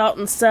comes out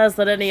and says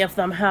that any of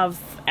them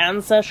have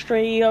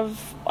ancestry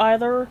of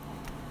either.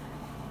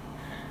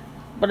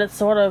 But it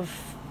sort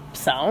of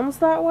sounds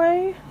that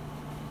way.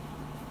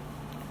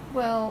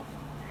 Well,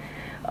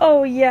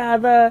 oh yeah,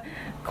 the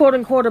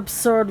quote-unquote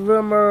absurd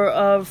rumor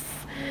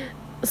of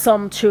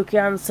some Took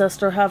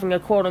ancestor having a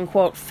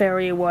quote-unquote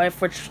fairy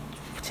wife, which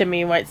to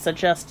me might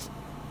suggest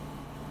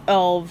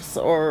elves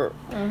or...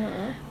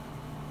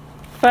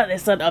 But they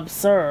said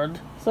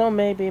absurd, so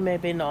maybe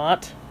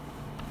not.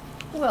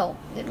 well,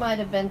 it might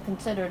have been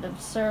considered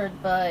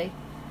absurd by...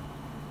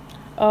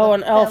 Oh,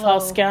 an elf, how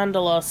fellow-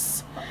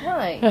 scandalous.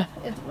 Right,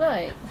 it's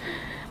right.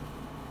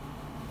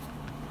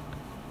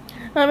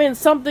 I mean,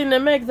 something to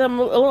make them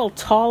a little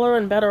taller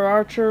and better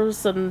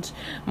archers and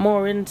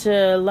more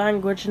into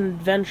language and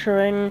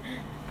adventuring.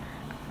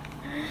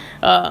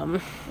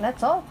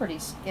 That's all pretty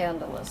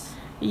scandalous.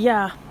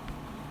 Yeah.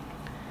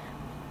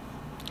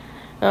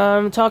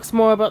 Talks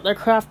more about their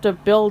craft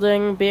of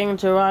building being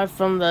derived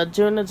from the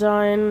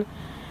Dunedain,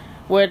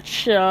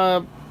 which,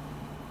 you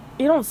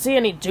don't see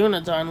any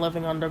Dunedain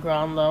living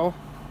underground, though.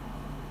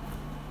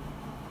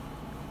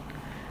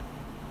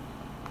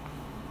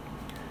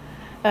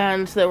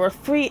 And there were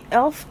 3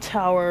 elf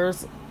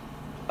towers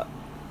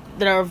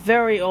that are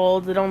very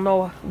old, they don't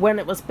know when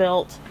it was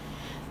built,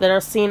 that are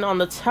seen on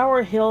the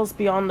Tower Hills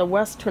beyond the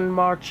western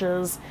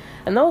marches,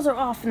 and those are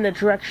off in the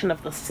direction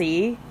of the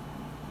sea.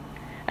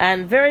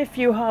 And very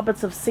few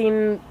hobbits have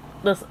seen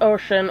this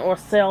ocean or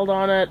sailed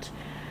on it,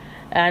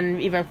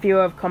 and even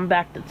fewer have come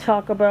back to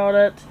talk about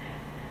it.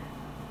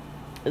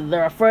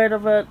 They're afraid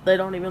of it, they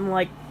don't even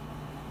like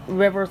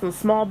rivers and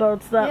small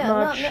boats that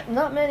much.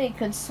 Not many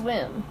could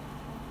swim.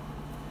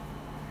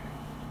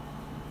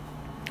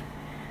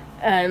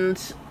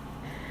 And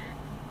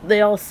they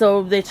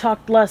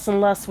talked less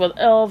and less with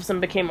elves and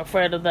became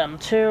afraid of them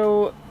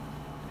too.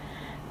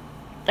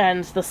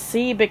 And the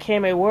sea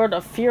became a word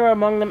of fear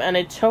among them and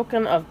a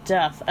token of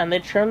death, and they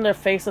turned their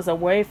faces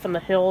away from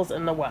the hills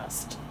in the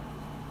west.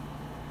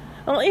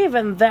 Well,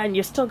 even then,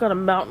 you still got a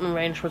mountain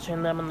range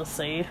between them and the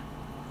sea.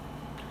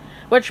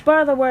 Which,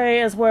 by the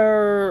way, is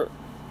where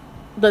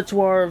the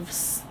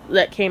dwarves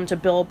that came to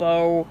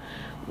Bilbo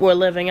were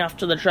living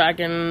after the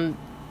dragon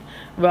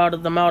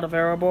routed them out of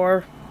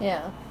Erebor.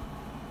 Yeah.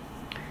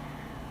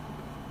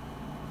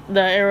 The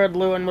Ered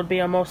Luin would be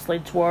a mostly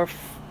dwarf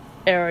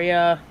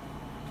area,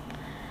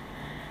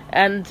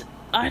 And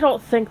I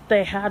don't think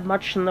they had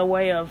much in the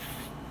way of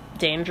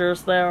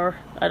dangers there.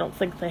 I don't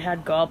think they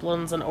had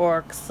goblins and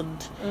orcs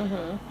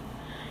and...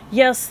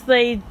 Yes,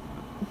 they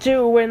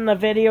do in the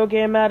video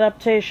game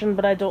adaptation,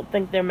 but I don't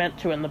think they're meant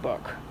to in the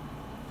book.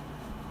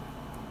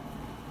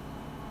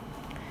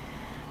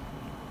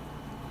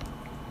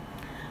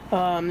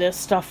 There's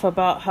stuff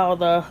about how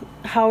the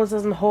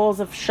houses and halls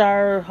of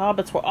Shire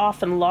hobbits were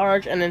often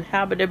large and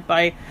inhabited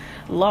by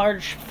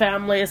large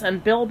families,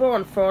 and Bilbo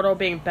and Frodo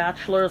being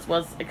bachelors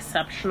was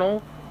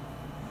exceptional.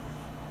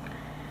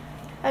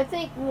 I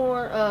think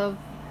more of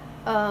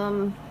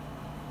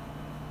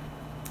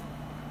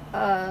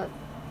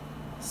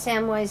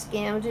Samwise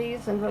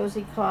Gamgees and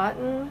Rosie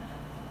Cotton.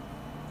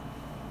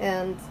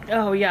 And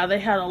oh yeah, they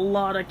had a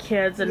lot of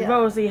kids, and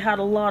Rosie had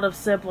a lot of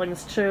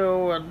siblings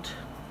too, and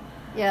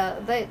yeah,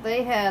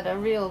 they had a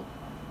real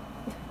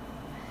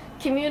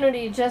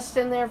community just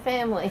in their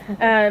family.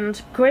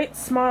 And Great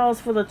Smiles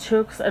for the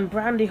Tooks and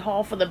Brandy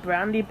Hall for the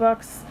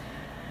Brandybucks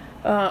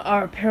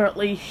are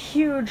apparently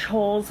huge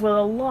holes with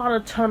a lot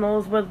of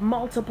tunnels with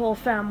multiple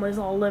families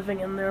all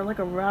living in there like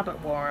a rabbit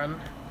warren.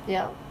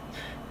 Yeah.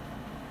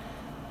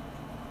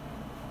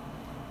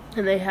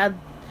 And they have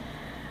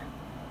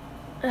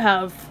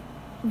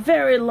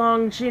very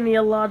long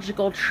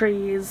genealogical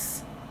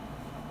trees,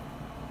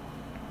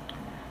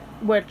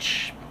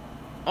 which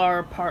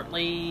are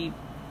partly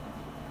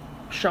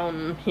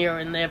shown here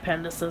in the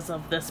appendices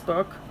of this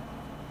book.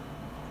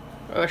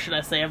 Or should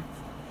I say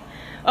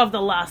of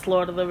the last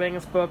Lord of the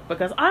Rings book,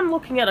 because I'm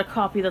looking at a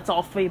copy that's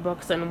all 3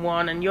 books in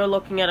one, and you're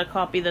looking at a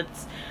copy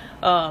that's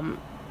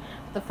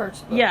the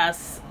first book.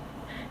 Yes.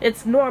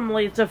 It's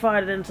normally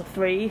divided into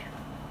 3.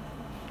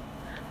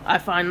 I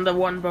find the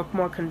one book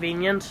more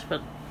convenient,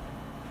 but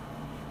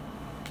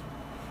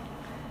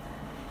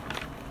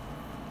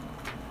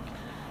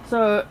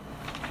so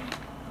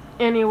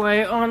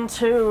anyway, on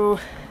to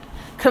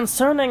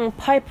concerning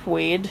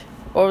pipeweed.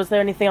 Or was there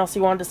anything else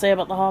you wanted to say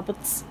about the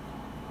hobbits?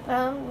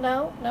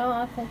 No,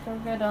 I think we're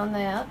good on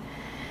that.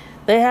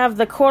 They have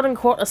the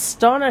quote-unquote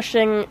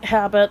astonishing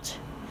habit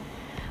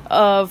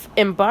of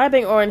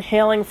imbibing or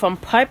inhaling from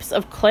pipes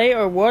of clay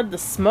or wood the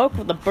smoke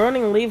of the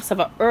burning leaves of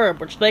a herb,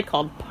 which they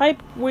called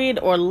pipeweed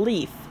or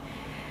leaf,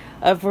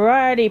 a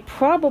variety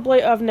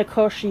probably of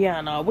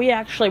Nicotiana. We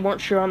actually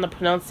weren't sure on the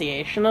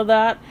pronunciation of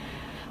that.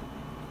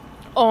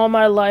 All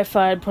my life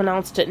I had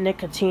pronounced it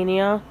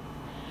Nicotiana.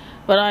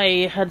 But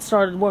I had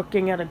started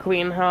working at a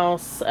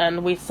greenhouse,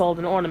 and we sold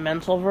an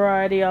ornamental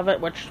variety of it,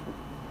 which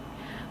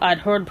I'd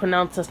heard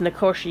pronounced as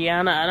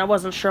Nicotiana, and I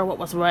wasn't sure what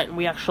was right, and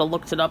we actually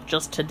looked it up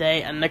just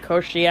today, and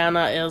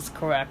Nicotiana is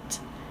correct.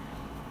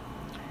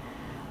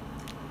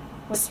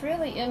 What's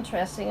really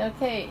interesting,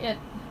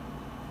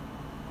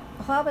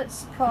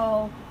 hobbits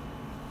call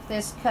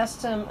this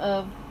custom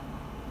of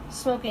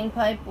smoking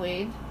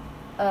pipeweed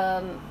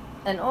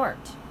an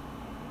art.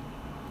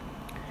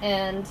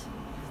 And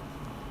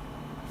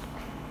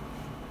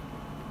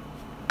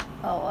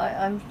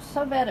I'm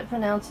so bad at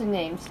pronouncing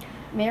names.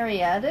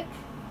 Meriadoc,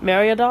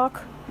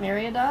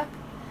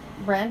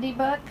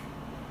 Brandybuck,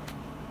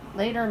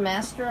 later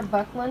Master of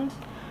Buckland,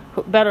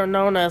 better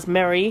known as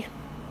Merry,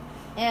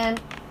 and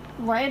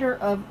writer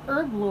of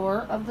Herb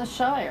Lore of the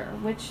Shire,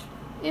 which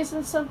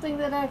isn't something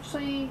that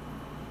actually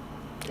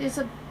is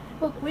a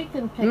book we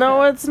can pick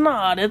No, up. it's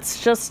not.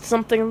 It's just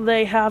something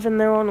they have in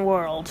their own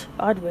world.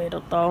 I'd read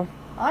it, though.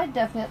 I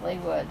definitely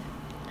would.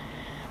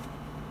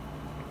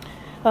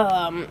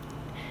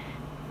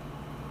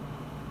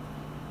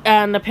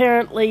 And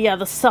apparently,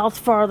 the South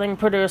Farthing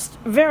produced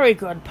very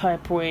good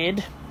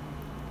pipeweed.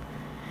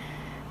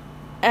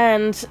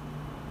 And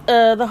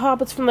the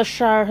hobbits from the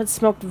Shire had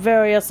smoked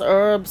various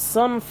herbs,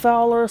 some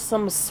fouler,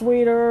 some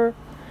sweeter.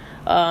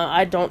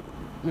 I don't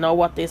know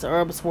what these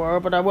herbs were,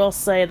 but I will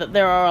say that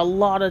there are a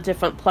lot of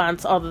different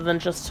plants other than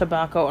just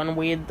tobacco and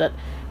weed that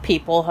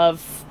people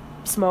have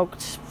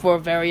smoked for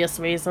various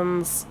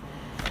reasons.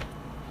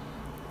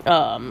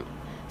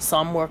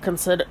 Some were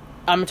considered...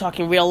 I'm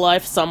talking real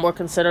life. Some were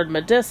considered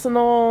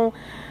medicinal.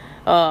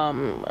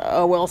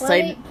 I will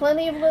say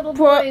plenty of little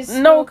boys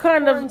no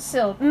kind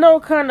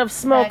of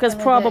smoke is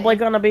probably day.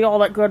 going to be all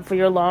that good for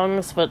your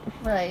lungs, but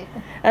right.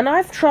 And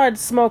I've tried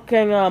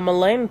smoking a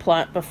mullein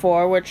plant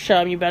before, which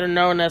you better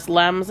know as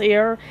lamb's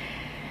ear.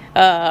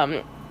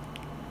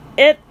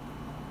 It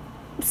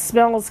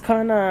smells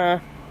kind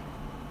of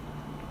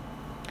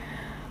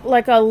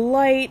like a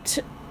light,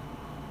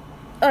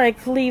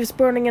 like leaves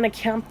burning in a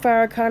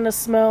campfire kind of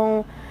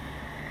smell.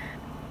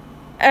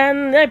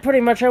 And I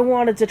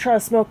wanted to try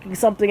smoking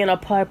something in a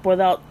pipe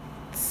without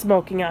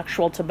smoking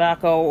actual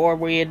tobacco or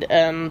weed,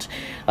 and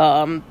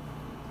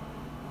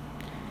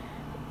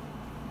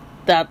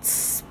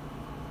that's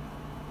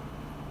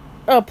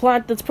a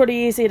plant that's pretty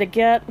easy to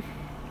get.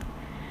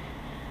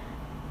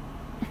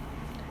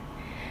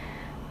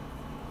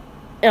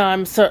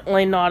 I'm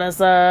certainly not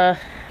as a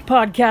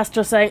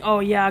podcaster saying, oh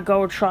yeah,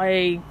 go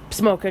try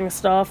smoking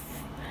stuff.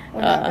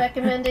 We're not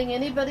recommending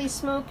anybody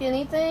smoke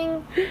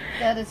anything.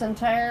 That is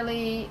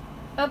entirely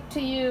up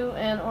to you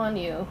and on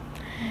you.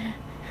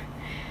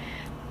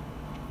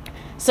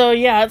 So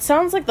yeah, it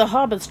sounds like the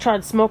hobbits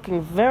tried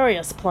smoking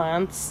various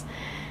plants,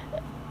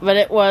 but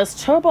it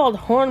was Tobald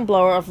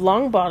Hornblower of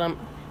Longbottom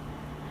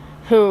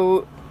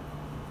who...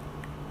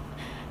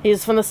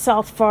 He's from the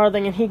South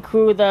Farthing, and he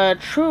grew the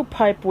true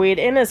pipeweed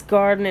in his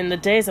garden in the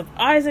days of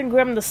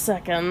Isengrim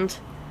II.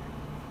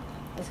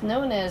 It's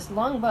known as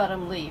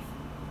Longbottom Leaf,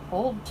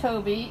 Old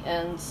Toby,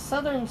 and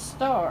Southern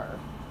Star.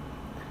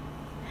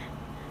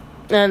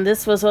 And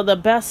this was where the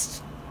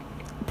best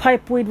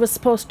pipeweed was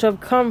supposed to have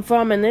come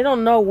from, and they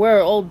don't know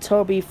where Old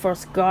Toby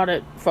first got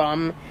it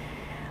from.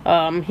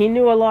 He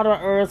knew a lot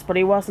of herbs, but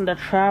he wasn't a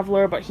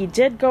traveler, but he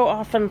did go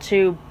often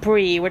to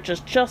Bree, which is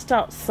just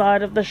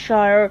outside of the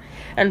Shire,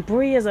 and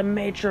Bree is a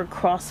major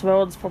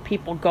crossroads for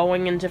people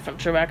going in different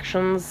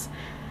directions.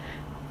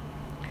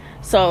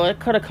 So it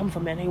could have come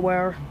from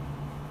anywhere.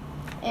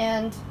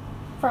 And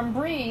from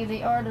Bree,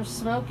 the art of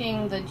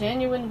smoking the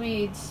genuine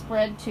weeds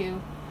spread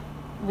to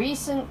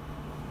recent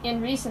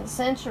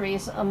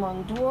centuries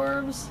among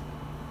dwarves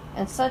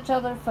and such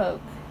other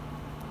folk.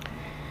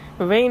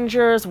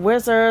 Rangers,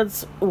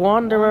 wizards,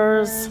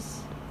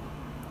 wanderers.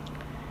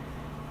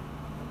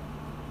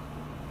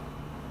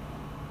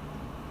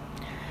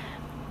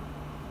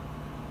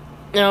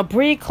 Now,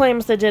 Bree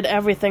claims they did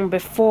everything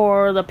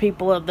before the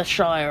people of the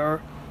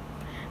Shire,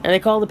 and they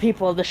call the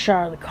people of the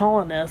Shire the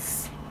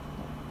colonists.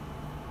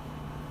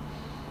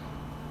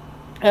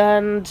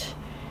 And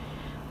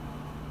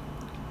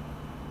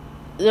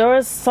there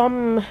is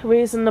some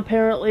reason,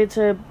 apparently,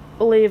 to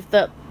believe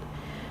that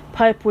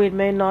pipeweed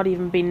may not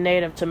even be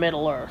native to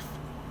Middle-earth.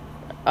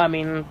 I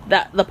mean,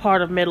 that the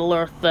part of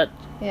Middle-earth that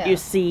you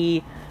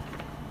see,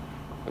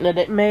 that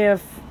it may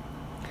have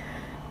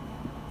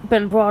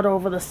been brought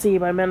over the sea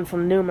by men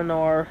from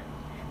Numenor,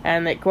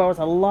 and it grows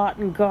a lot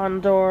in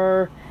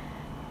Gondor,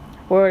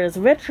 where it is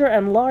richer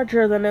and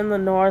larger than in the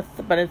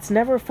north, but it's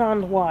never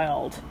found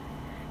wild.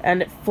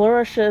 And it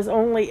flourishes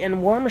only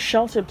in warm,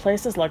 sheltered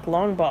places like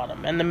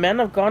Longbottom, and the men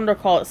of Gondor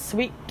call it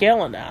sweet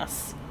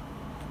Galenas,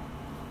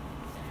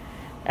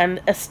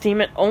 and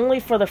esteem it only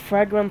for the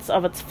fragrance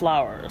of its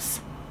flowers.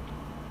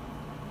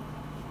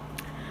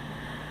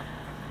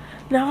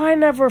 Now, I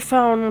never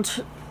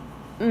found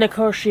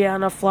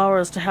Nicotiana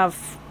flowers to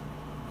have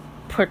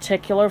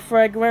particular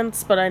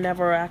fragrance, but I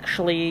never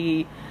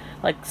actually,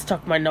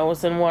 stuck my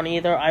nose in one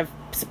either. I've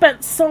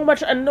spent so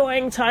much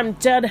annoying time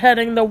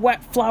deadheading the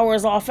wet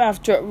flowers off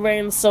after it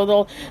rains, so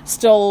they'll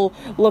still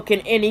look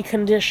in any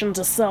condition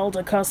to sell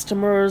to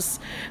customers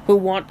who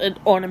want it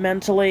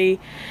ornamentally.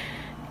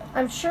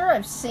 I'm sure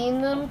I've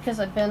seen them, because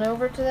I've been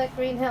over to that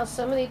greenhouse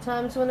so many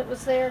times when it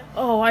was there.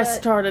 Oh, I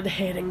started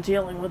hating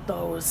dealing with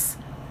those.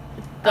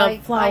 The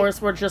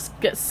flowers would just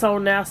get so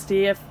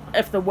nasty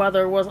if the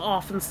weather was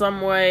off in some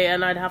way,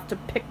 and I'd have to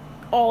pick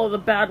all of the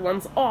bad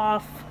ones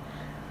off.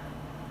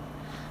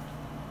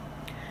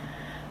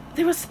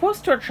 They were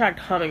supposed to attract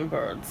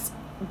hummingbirds.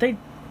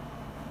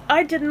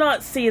 I did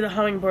not see the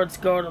hummingbirds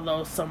go to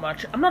those so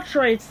much. I'm not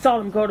sure I saw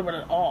them go to it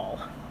at all.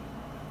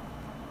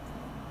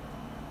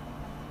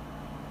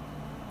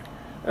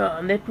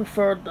 And they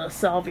preferred the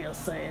salvia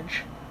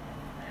sage.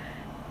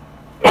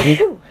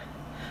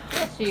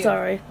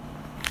 Sorry.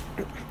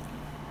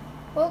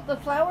 Well, the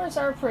flowers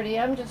are pretty.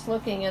 I'm just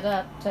looking it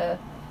up to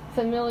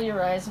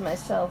familiarize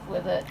myself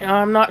with it.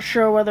 I'm not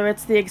sure whether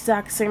it's the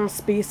exact same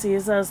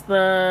species as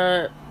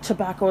the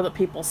tobacco that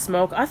people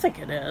smoke. I think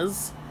it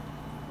is.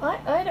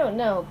 I don't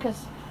know,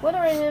 because what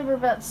I remember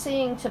about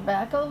seeing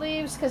tobacco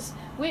leaves, because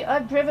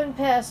I've driven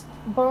past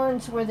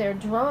barns where they're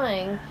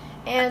drying,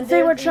 and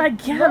they were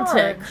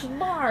gigantic.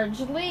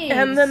 Large leaves.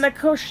 And the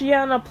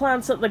Nicotiana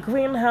plants at the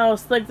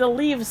greenhouse, the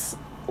leaves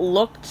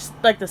looked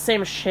like the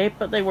same shape,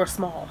 but they were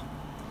small.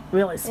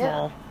 Really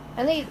small. Yeah.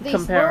 And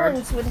these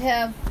barns would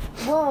have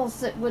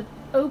walls that would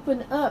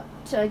open up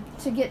to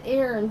get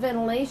air and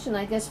ventilation,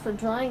 I guess, for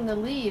drying the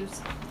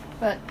leaves.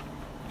 But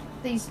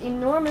these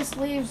enormous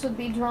leaves would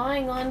be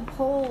drying on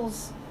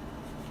poles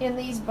in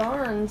these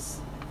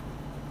barns.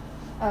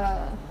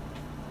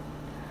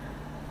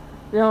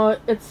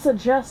 It's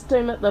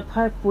suggesting that the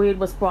pipeweed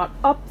was brought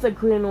up the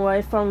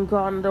Greenway from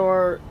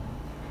Gondor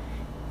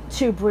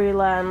to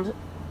Breeland.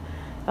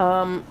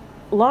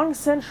 Long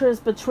centuries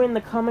between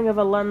the coming of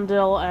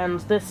Elendil and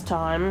this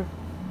time.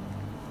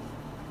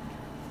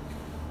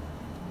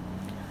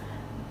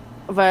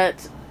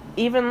 But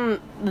even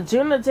the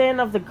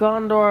Dunedain of the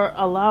Gondor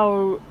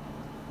allow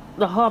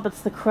the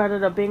hobbits the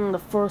credit of being the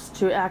first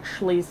to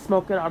actually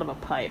smoke it out of a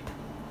pipe.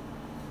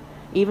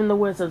 Even the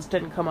wizards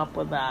didn't come up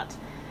with that.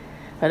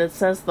 But it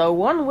says, though,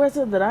 one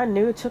wizard that I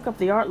knew took up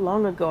the art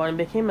long ago and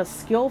became as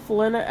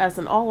skillful in it as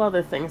in all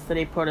other things that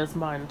he put his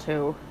mind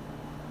to.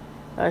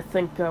 I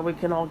think we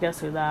can all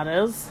guess who that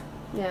is.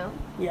 Yeah.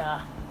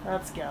 Yeah,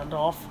 that's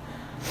Gandalf.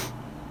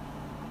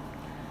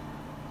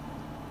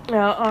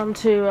 Now, on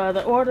to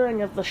the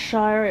ordering of the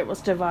Shire. It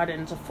was divided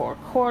into 4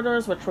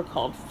 quarters, which were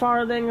called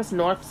farthings: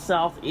 north,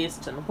 south,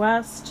 east, and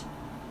west.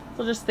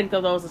 So just think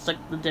of those as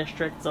the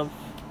districts of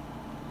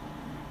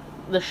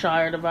the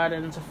Shire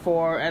divided into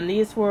 4. And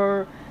these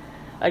were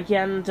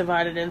again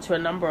divided into a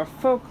number of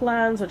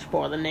folklands, which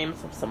bore the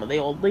names of some of the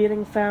old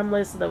leading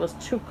families. So there was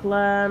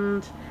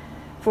Tookland,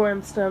 for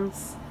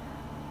instance.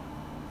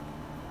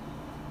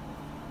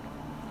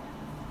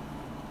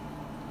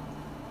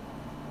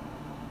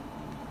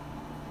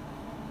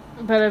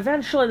 But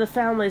eventually the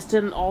families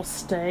didn't all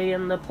stay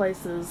in the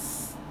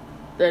places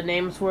the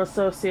names were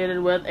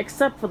associated with,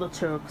 except for the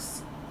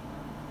Tooks.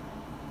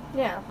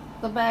 Yeah,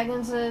 the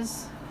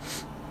Bagginses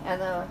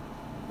and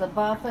the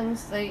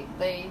Boffins, they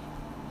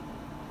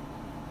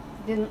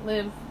didn't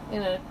live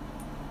in an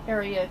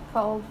area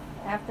called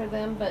after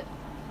them, but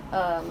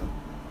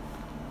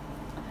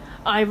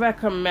I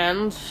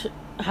recommend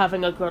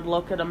having a good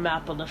look at a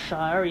map of the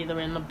Shire, either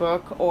in the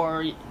book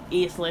or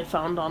easily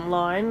found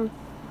online.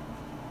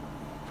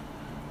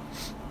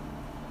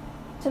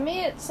 To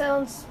me it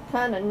sounds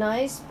kind of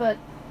nice, but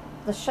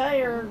the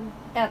Shire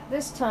at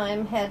this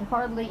time had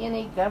hardly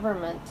any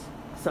government.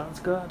 Sounds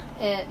good.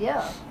 And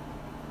yeah,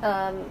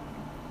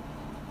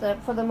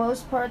 that for the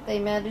most part they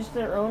managed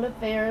their own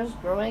affairs,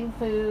 growing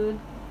food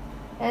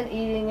and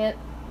eating it.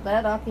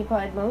 That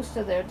occupied most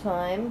of their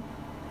time.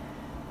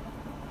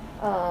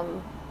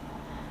 And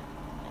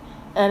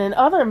in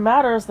other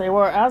matters they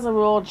were, as a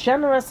rule,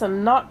 generous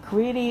and not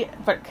greedy,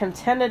 but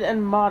contented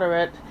and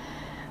moderate,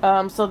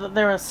 so that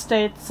their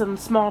estates and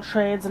small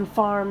trades and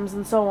farms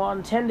and so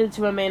on tended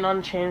to remain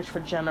unchanged for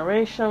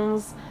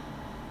generations.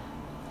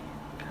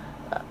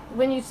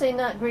 When you say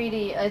not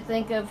greedy, I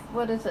think of,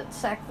 what is it,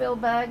 Sackville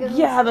Baggins?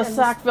 Yeah, the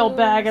Sackville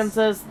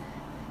Bagginses.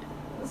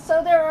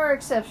 So there are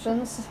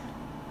exceptions.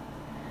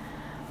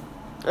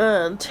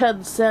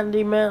 Ted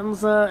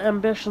Sandyman's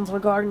ambitions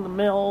regarding the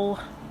mill.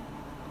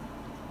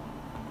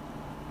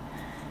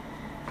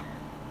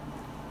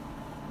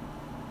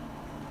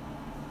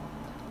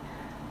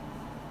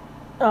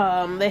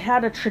 They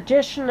had a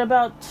tradition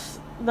about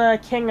the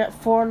king at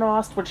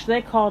Fornost, which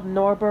they called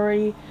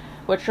Norbury,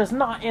 which was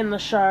not in the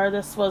Shire.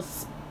 This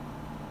was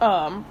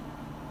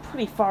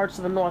pretty far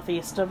to the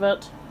northeast of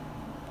it.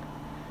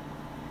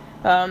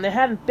 There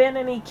hadn't been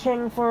any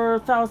king for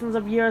thousands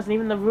of years, and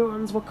even the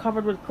ruins were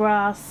covered with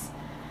grass.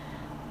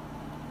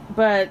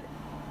 But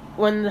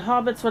when the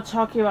hobbits were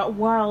talking about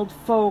wild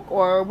folk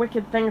or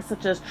wicked things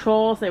such as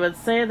trolls, they would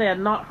say they had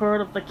not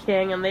heard of the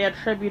king, and they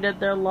attributed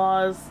their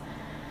laws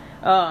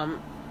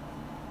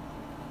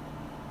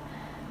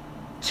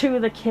to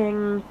the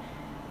king,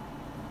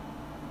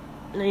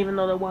 even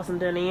though there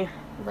wasn't any.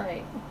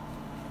 Right.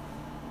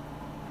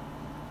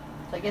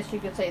 So I guess you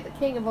could say the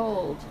king of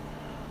old.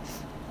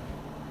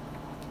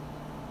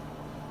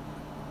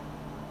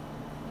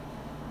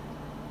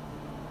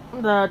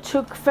 The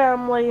Took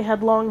family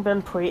had long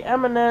been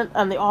preeminent,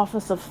 and the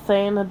office of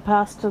Thane had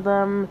passed to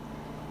them.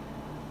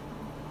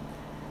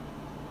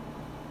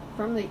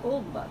 From the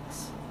old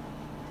bucks.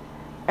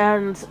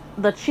 And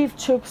the Chief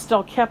Took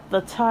still kept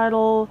the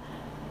title,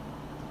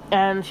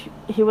 and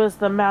he was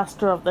the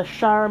master of the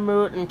Shire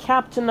Moot and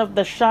captain of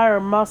the Shire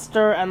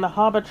Muster and the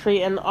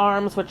Hobbitry in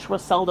arms, which were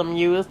seldom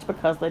used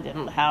because they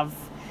didn't have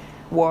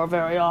war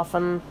very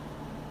often.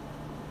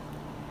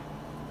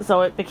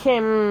 So it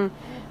became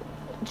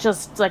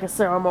just like a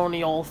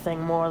ceremonial thing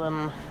more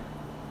than...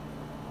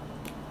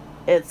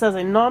 It says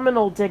a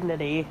nominal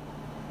dignity.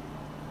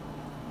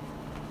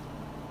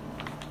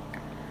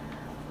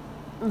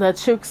 The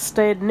Tooks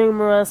stayed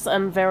numerous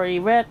and very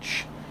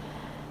rich,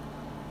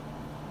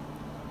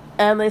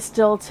 and they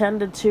still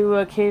tended to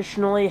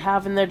occasionally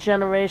have in their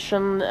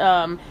generation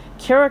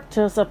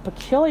characters of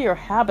peculiar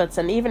habits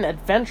and even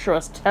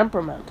adventurous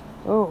temperament.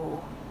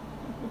 Oh.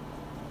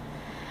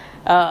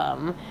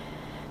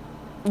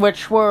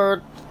 Which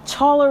were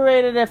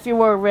tolerated if you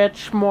were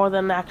rich more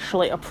than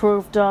actually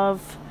approved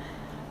of.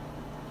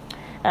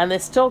 And they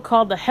still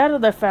called the head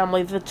of their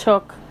family the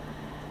Took,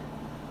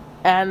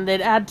 and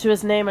they'd add to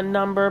his name a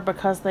number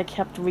because they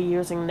kept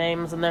reusing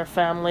names in their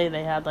family.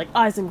 They had, like,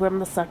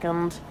 Isengrim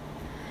II.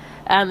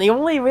 And the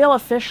only real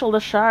official the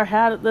Shire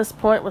had at this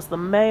point was the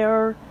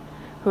mayor,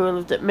 who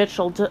lived at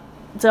Mitchell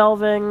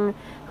Delving,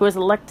 who was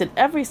elected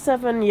every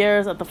 7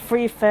 years at the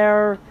Free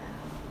Fair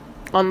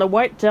on the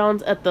White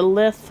Downs at the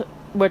Lith,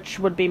 which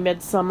would be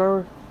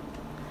midsummer.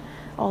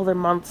 All their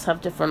months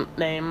have different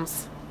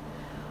names.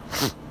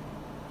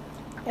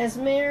 As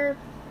mayor,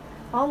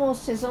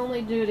 almost his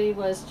only duty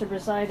was to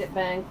preside at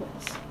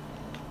banquets,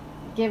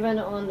 given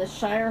on the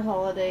Shire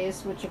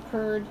holidays, which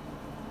occurred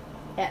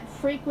at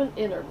frequent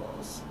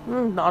intervals.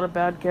 Not a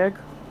bad gig.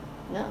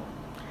 No.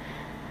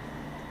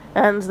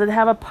 And they'd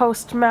have a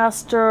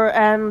postmaster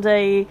and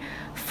a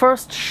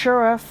first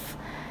sheriff.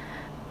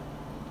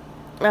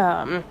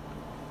 The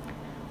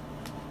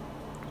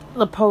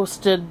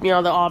post did, the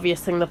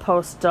obvious thing the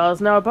post does.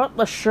 Now, about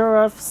the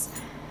sheriffs,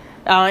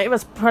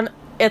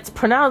 it's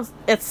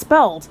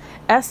spelled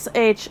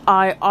S-H-I-R-R-I-F-F.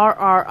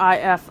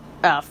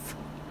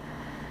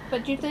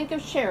 But you think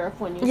of sheriff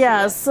when you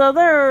Yeah, see it. so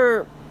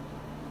they're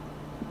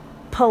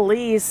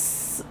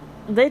police.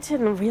 They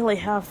didn't really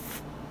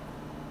have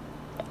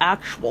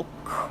actual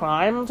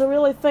crime to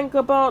really think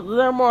about.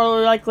 They're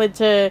more likely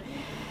to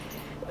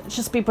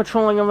just be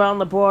patrolling around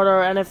the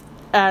border,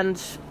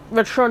 and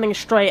returning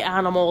stray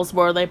animals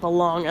where they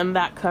belong and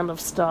that kind of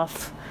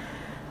stuff.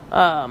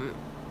 I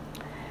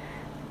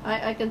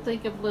can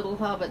think of little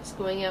hobbits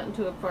going out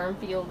into a farm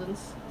field and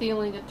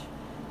stealing a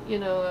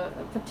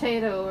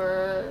potato or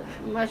a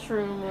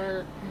mushroom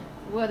or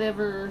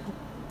whatever.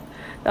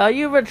 Now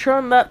you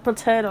return that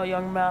potato,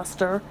 young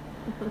master.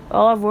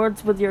 I'll have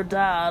words with your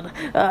dad.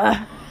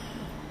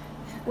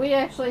 We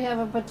actually have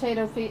a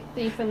potato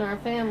thief in our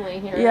family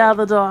here. Yeah,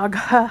 the dog.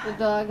 The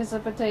dog is a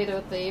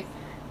potato thief.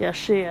 Yes,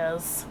 she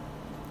is.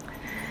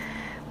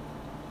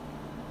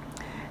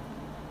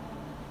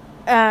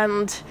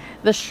 And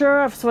the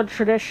sheriffs would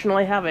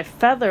traditionally have a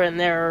feather in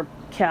their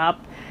cap,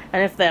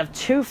 and if they have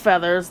 2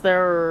 feathers,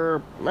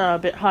 they're a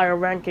bit higher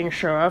ranking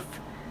sheriff.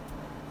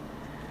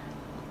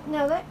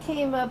 Now that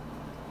came up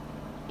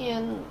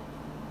in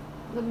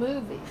the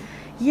movie.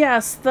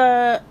 Yes,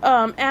 the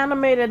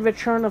animated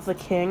Return of the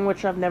King,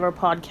 which I've never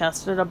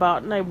podcasted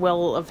about, and I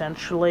will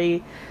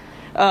eventually.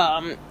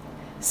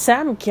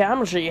 Sam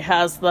Gamgee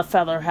has the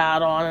feather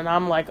hat on, and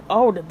I'm like,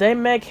 oh, did they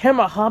make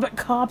him a Hobbit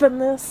cop in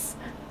this?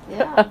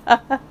 Yeah.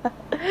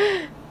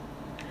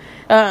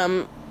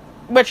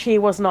 Which he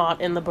was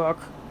not in the book.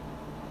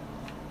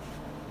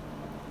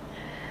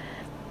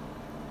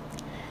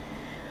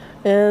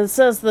 It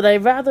says that a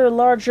rather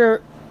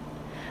larger...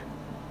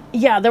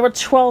 Yeah, there were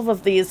 12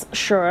 of these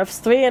sheriffs,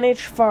 3 in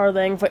each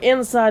farthing for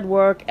inside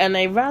work, and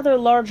a rather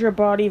larger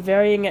body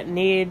varying at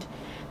need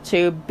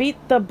to beat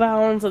the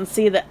bounds and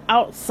see that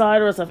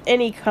outsiders of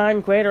any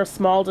kind, great or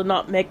small, did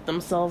not make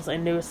themselves a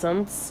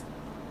nuisance.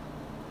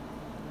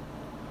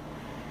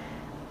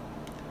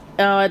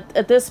 Now,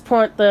 at this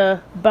point,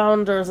 the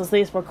bounders, as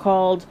these were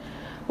called,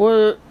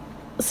 were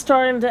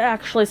starting to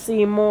actually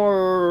see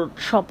more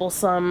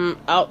troublesome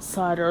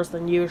outsiders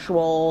than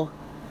usual.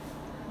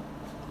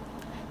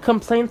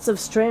 Complaints of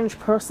strange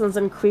persons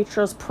and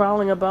creatures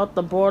prowling about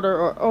the border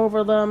or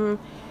over them,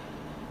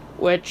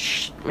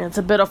 which it's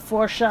a bit of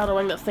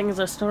foreshadowing that things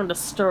are starting to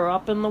stir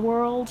up in the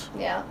world.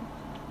 Yeah.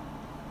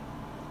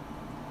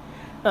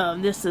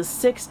 This is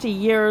 60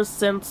 years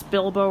since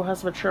Bilbo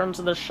has returned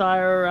to the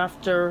Shire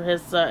after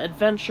his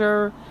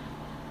adventure.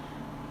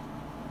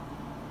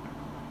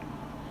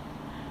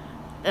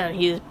 And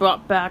he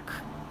brought back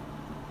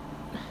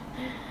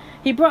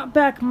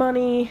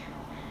money.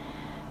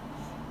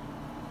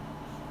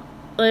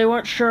 They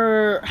weren't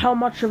sure how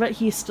much of it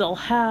he still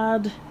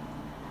had.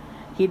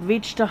 He'd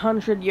reached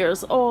 100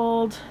 years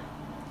old.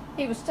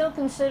 He was still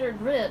considered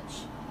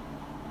rich.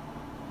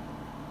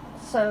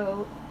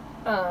 So,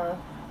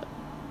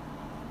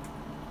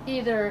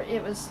 either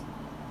it was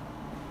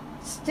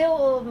still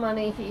old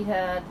money he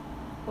had,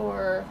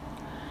 or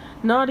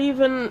not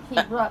even...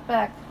 he brought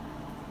back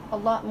a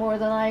lot more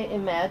than I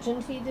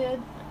imagined he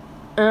did.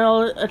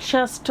 A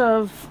chest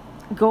of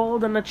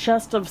gold and a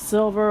chest of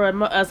silver,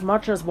 and as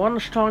much as one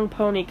strong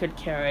pony could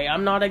carry.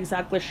 I'm not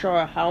exactly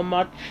sure how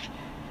much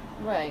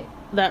right.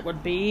 that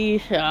would be,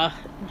 how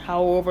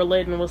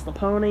overladen was the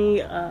pony.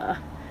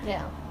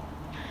 Yeah.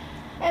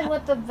 And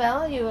what the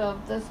value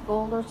of this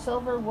gold or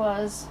silver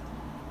was.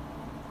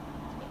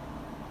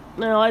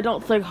 No, I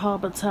don't think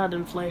hobbits had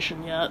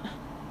inflation yet.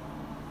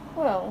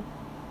 Well,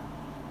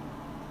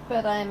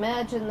 but I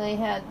imagine they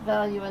had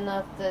value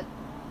enough that,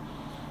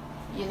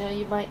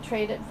 you might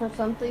trade it for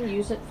something,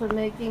 use it for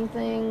making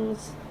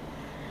things.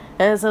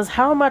 And it says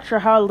how much or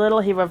how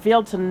little he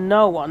revealed to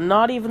no one,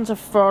 not even to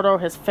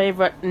Frodo, his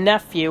favorite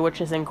nephew,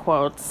 which is in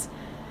quotes.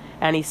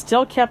 And he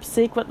still kept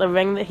secret the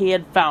ring that he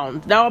had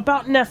found. Now,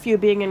 about nephew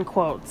being in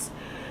quotes.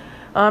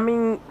 I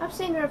mean... I've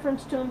seen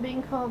reference to him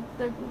being called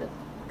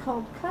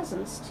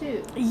cousins,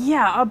 too.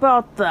 Yeah,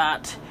 about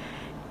that.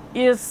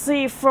 You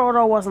see,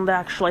 Frodo wasn't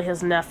actually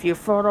his nephew.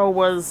 Frodo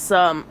was,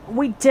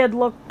 we did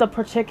look the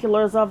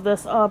particulars of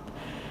this up,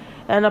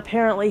 and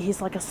apparently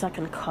he's like a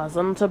second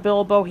cousin to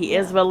Bilbo. He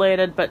is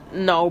related, but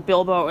no,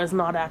 Bilbo is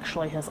not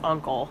actually his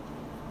uncle.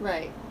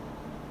 Right.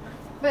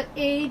 But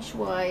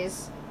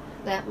age-wise,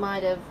 that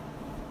might have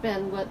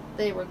been what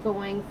they were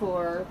going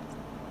for,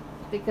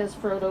 because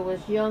Frodo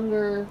was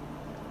younger.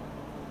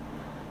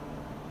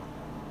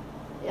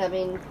 I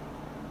mean,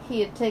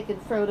 he had taken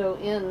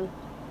Frodo in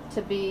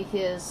to be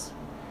his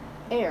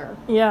heir.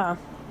 Yeah.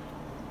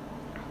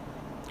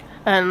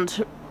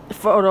 And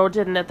Frodo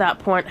didn't at that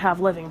point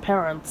have living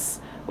parents,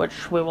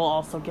 which we will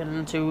also get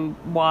into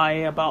why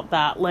about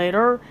that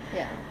later.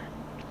 Yeah.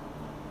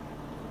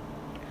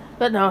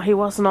 But no, he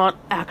was not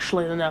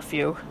actually the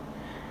nephew.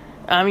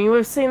 I mean,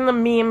 we've seen the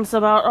memes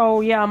about,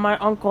 oh yeah, my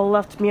uncle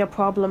left me a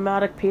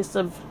problematic piece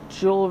of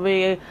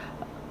jewelry.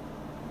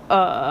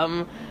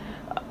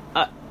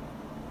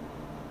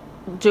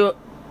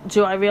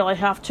 Do I really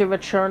have to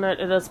return it?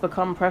 It has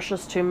become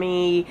precious to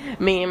me.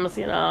 Memes,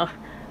 Yeah.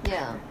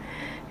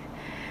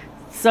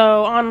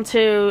 So, on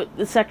to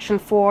section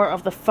 4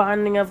 of the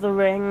Finding of the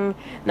Ring.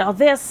 Now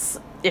this,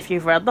 if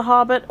you've read The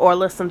Hobbit or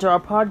listened to our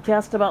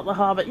podcast about The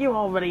Hobbit, you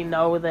already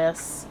know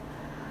this.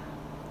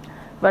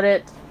 But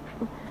it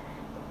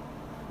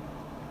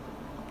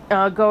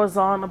goes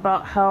on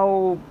about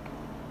how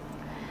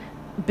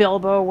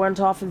Bilbo went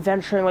off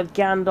adventuring with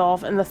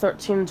Gandalf and the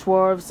 13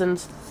 Dwarves and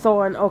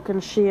Thorin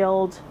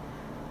Oakenshield.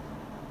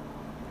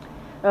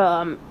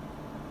 On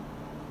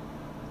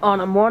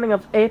a morning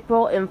of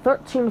April in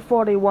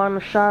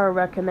 1341 Shire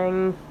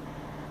Reckoning,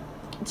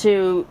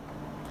 to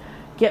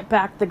get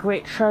back the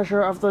great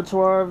treasure of the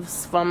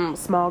dwarves from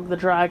Smaug the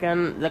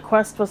dragon. The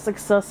quest was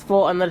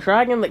successful, and the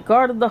dragon that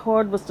guarded the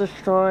hoard was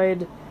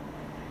destroyed.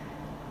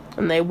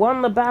 And they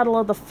won the Battle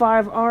of the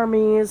Five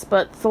Armies,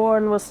 but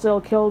Thorin was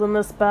still killed in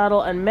this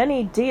battle, and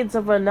many deeds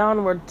of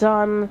renown were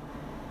done.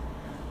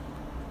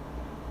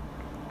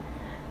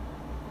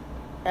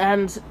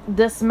 And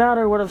this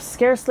matter would have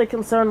scarcely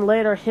concerned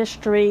later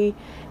history,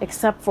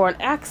 except for an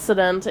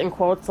accident, in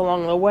quotes,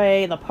 along the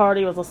way. The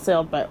party was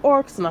assailed by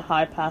orcs in a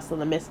high pass in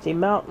the Misty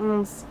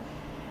Mountains,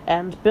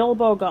 and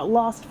Bilbo got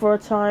lost for a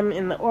time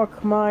in the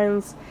orc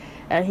mines,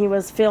 and he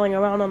was feeling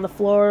around on the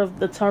floor of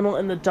the tunnel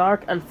in the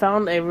dark and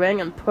found a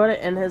ring and put it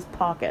in his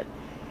pocket.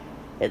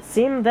 It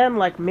seemed then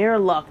like mere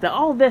luck. Now,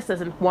 all this is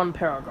in one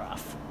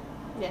paragraph.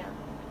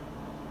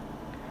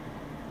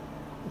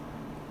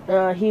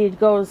 Yeah. He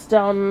goes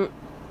down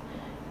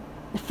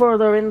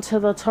further into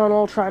the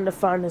tunnel trying to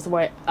find his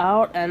way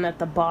out, and at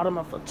the bottom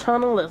of the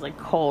tunnel is a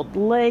cold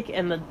lake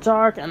in the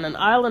dark and an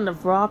island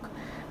of rock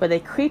with a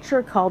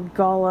creature called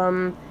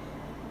Gollum,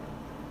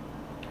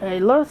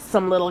 a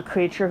loathsome little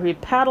creature who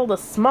paddled a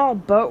small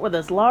boat with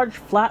his large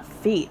flat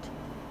feet,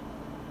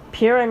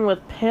 peering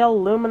with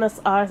pale luminous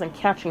eyes and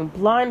catching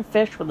blind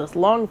fish with his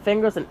long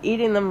fingers and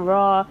eating them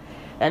raw,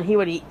 and he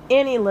would eat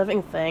any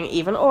living thing,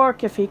 even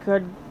orc, if he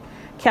could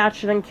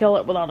catch it and kill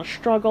it without a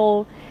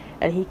struggle.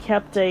 And he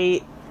kept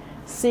a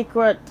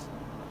secret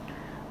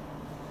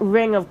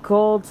ring of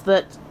gold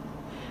that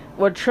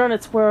would turn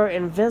its wearer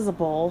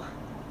invisible.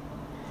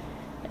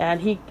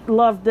 And he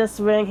loved this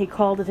ring. He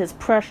called it his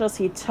precious.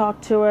 He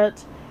talked to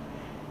it.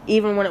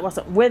 Even when it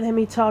wasn't with him,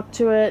 he talked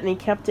to it. And he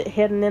kept it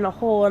hidden in a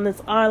hole on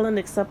this island,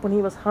 except when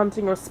he was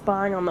hunting or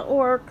spying on the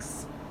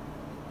orcs.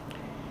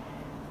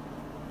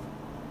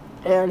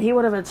 And he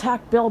would have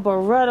attacked Bilbo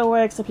right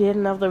away, except he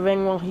didn't have the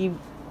ring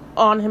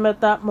on him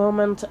at that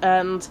moment.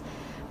 And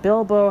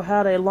Bilbo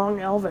had a long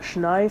elvish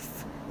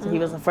knife, so he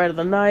was afraid of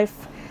the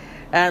knife.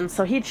 And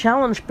so he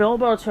challenged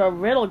Bilbo to a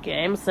riddle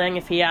game, saying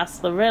if he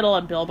asked the riddle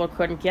and Bilbo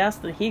couldn't guess,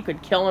 that he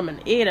could kill him and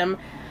eat him.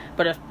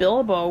 But if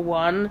Bilbo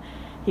won,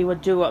 he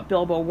would do what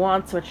Bilbo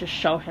wants, which is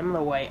show him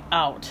the way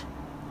out.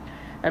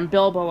 And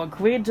Bilbo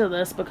agreed to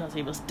this because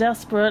he was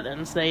desperate,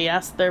 and they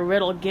asked their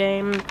riddle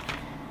game.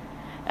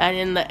 And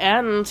in the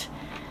end,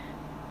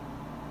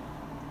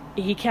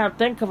 he can't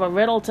think of a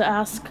riddle to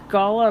ask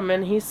Gollum,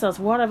 and he says,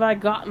 "What have I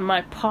got in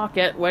my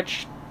pocket?"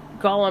 Which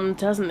Gollum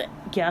doesn't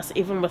guess,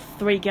 even with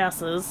 3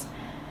 guesses.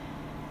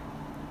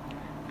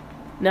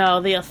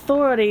 Now, the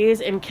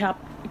authorities,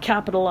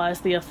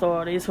 capitalize the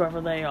authorities, whoever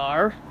they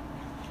are,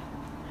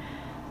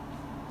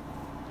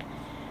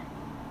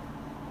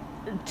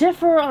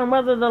 differ on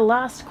whether the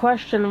last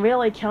question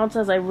really counts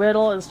as a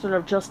riddle instead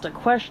of just a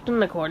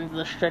question, according to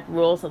the strict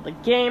rules of the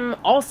game,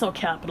 also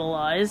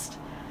capitalized.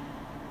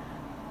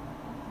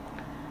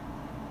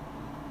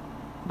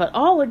 But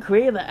all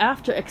agree that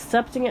after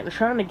accepting it and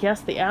trying to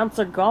guess the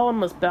answer, Gollum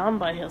was bound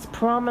by his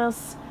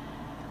promise.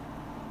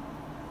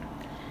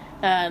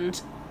 And,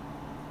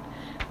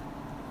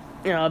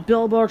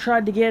 Bilbo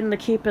tried to get him to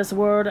keep his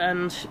word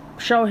and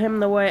show him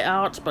the way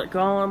out, but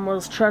Gollum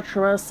was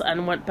treacherous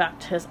and went back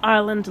to his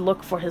island to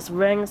look for his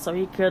ring so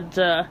he could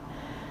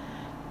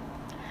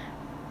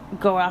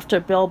go after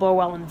Bilbo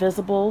while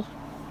invisible.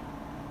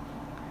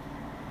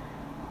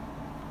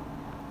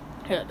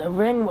 The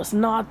ring was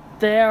not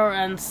there,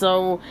 and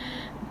so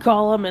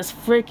Gollum is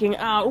freaking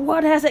out.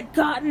 "What has it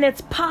got in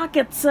its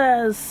pocket?"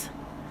 says.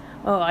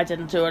 Oh, I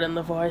didn't do it in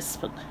the voice,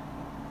 but...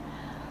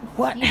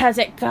 "What has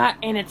it got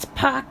in its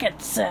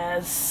pocket?"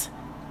 says.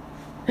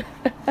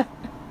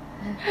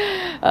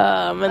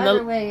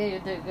 Either way, you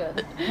do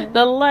good.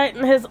 The light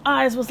in his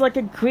eyes was like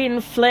a green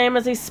flame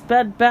as he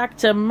sped back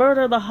to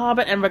murder the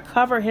hobbit and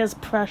recover his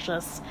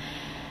precious.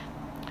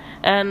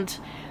 And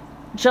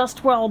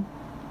just while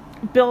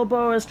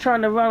Bilbo is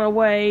trying to run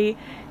away,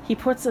 he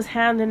puts his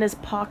hand in his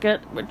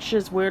pocket, which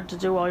is weird to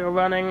do while you're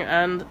running,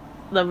 and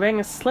the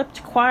ring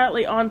slipped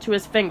quietly onto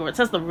his finger. It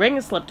says the ring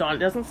slipped on. It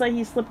doesn't say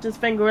he slipped his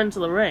finger into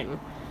the ring.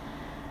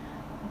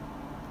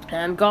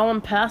 And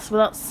Gollum passed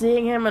without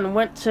seeing him and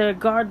went to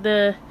guard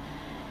the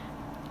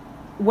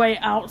way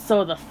out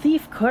so the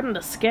thief couldn't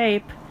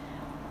escape.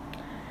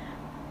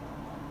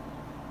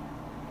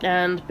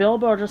 And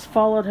Bilbo just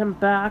followed him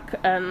back,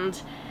 and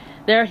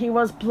there he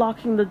was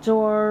blocking the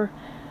door.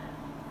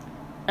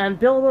 And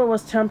Bilbo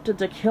was tempted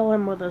to kill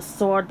him with his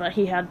sword, but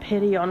he had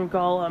pity on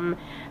Gollum,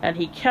 and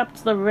he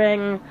kept the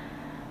ring,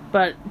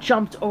 but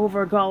jumped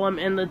over Gollum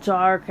in the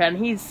dark, and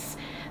he's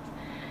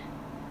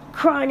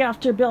crying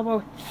after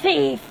Bilbo,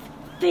 "Thief!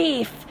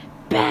 Thief!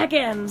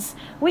 Baggins!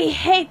 We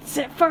hates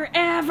it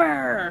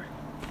forever!"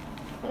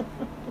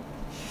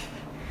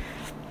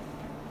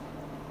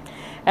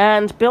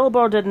 And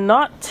Bilbo did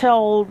not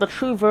tell the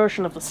true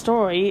version of the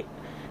story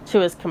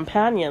to his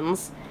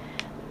companions.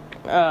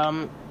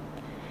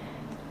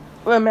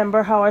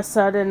 remember how I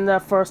said in the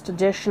first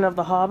edition of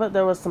The Hobbit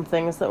there was some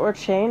things that were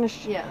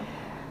changed? Yeah.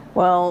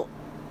 Well,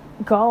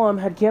 Gollum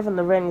had given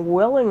the ring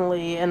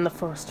willingly in the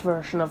first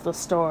version of the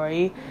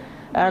story,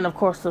 and of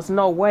course there's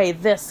no way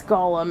this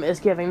Gollum is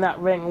giving that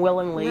ring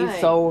willingly, Right.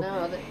 so...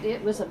 No,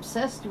 it was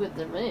obsessed with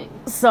the ring.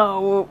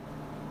 So,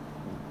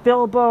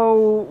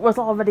 Bilbo was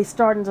already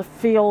starting to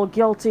feel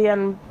guilty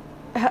and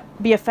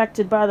be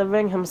affected by the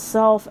ring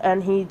himself,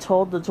 and he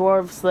told the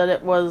dwarves that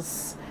it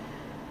was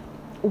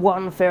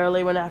won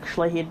fairly when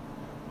actually he'd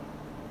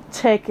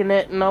taken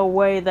it in a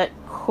way that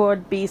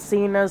could be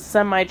seen as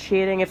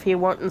semi-cheating if he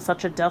weren't in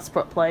such a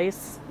desperate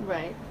place.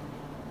 Right.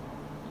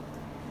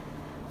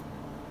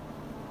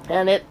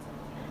 And it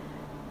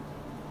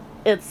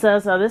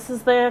says, this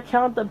is the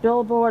account that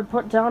Bilbo had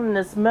put down in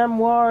his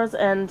memoirs,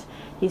 and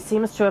he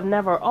seems to have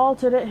never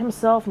altered it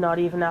himself, not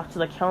even after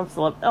the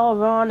Council of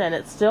Elrond, and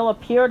it still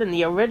appeared in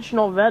the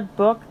original Red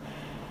Book,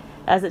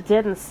 as it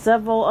did in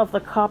several of the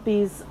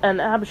copies and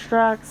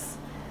abstracts,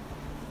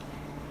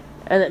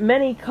 and that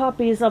many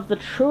copies of the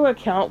true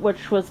account,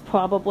 which was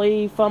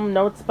probably from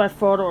notes by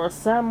Frodo or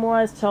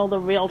Samwise, tell the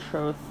real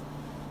truth.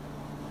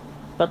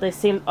 But they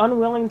seemed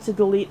unwilling to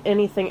delete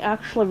anything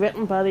actually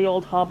written by the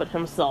old Hobbit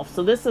himself.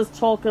 So this is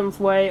Tolkien's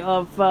way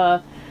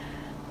of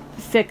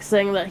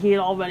fixing that he had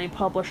already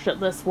published it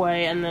this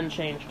way and then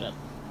changed it.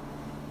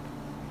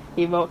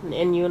 He wrote an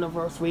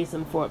in-universe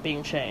reason for it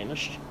being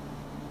changed.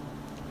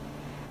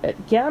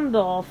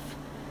 Gandalf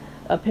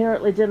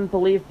apparently didn't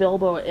believe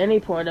Bilbo at any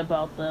point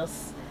about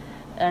this,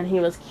 and he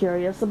was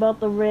curious about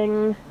the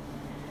ring,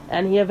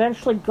 and he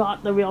eventually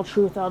got the real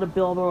truth out of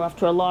Bilbo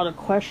after a lot of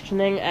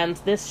questioning, and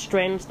this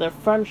strained their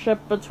friendship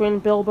between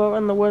Bilbo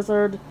and the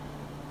wizard.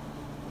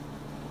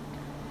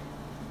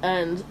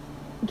 And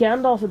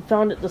Gandalf had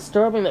found it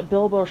disturbing that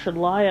Bilbo should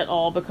lie at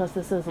all, because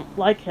this isn't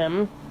like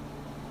him.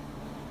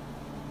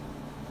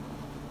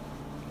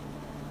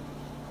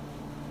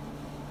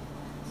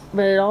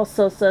 But it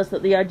also says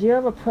that the idea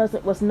of a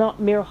present was not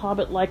mere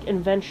Hobbit-like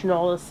invention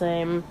all the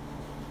same.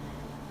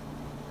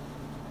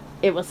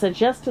 It was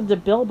suggested to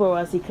Bilbo,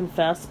 as he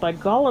confessed, by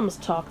Gollum's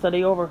talk that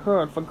he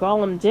overheard, for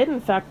Gollum did in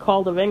fact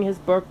call the ring his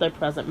birthday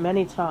present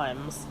many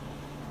times.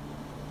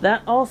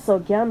 That also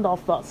Gandalf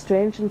thought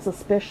strange and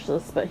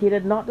suspicious, but he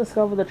did not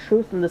discover the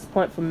truth in this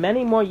point for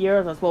many more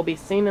years, as will be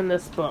seen in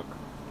this book.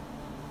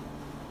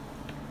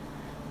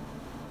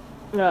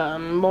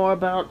 More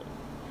about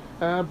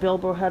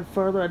Bilbo had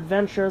further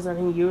adventures, and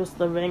he used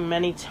the ring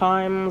many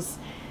times,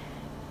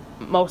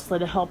 mostly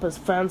to help his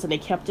friends, and he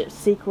kept it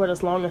secret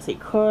as long as he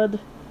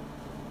could.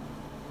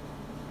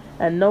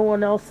 And no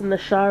one else in the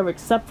Shire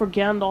except for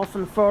Gandalf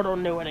and Frodo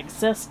knew it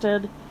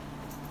existed.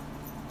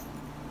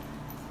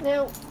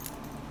 Now,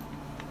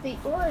 the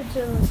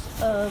origins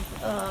of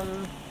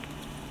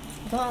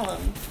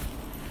Gollum.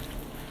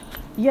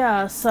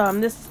 Yes,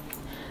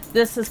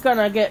 this is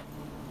gonna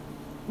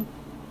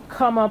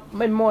come up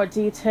in more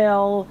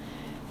detail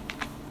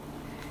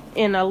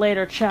in a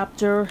later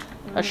chapter,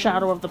 The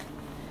Shadow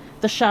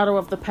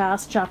of the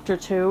Past, chapter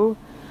 2.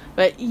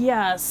 But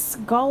yes,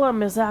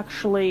 Gollum is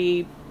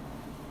actually...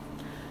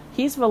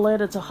 he's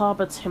related to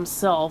hobbits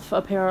himself,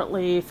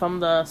 apparently from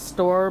the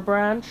Store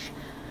branch.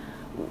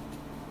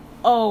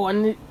 Oh,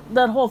 and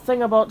that whole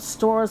thing about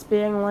Stores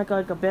being like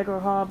a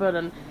bigger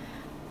hobbit,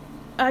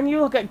 and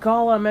you look at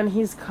Gollum and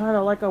he's kind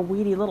of like a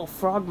weedy little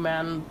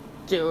frogman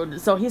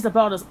dude, so he's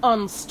about as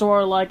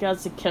un-Store-like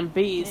as it can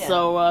be, yeah.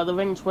 So the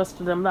ring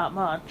twisted him that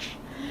much.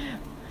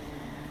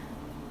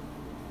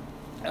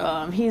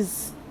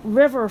 He's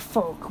river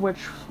folk,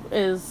 which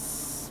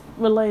is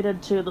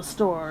related to the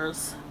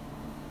Stores.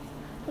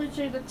 Would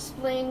you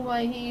explain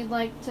why he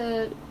liked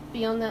to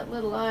be on that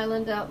little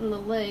island out in the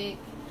lake?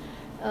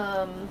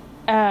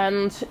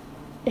 And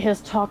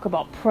his talk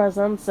about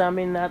presents, I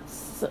mean,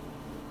 that's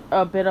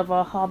a bit of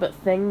a Hobbit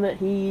thing that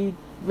he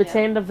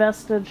retained a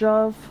vestige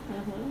of.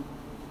 Mm-hmm.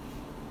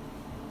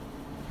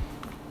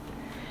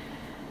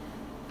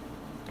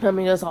 I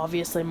mean, there's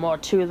obviously more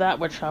to that,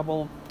 which I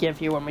will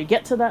give you when we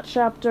get to that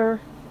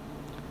chapter.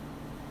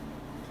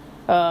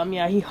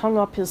 He hung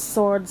up his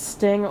sword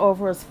Sting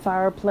over his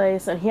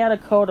fireplace, and he had a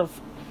coat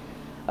of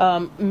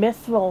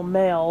mithril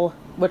mail,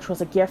 which was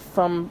a gift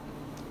from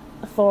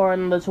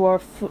Thorin the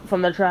dwarf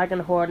from the Dragon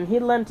Hoard, and he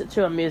lent it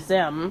to a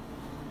museum.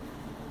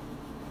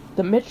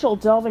 The Mitchell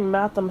Delving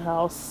Matham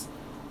house,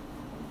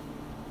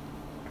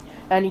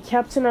 and he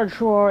kept in a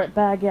drawer at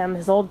Bag End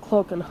his old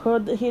cloak and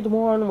hood that he'd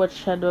worn,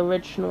 which had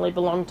originally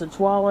belonged to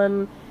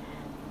Dwalin,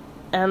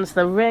 and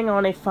the ring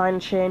on a fine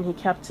chain he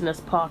kept in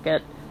his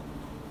pocket.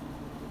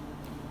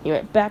 He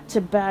went back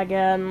to Bag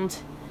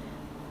End.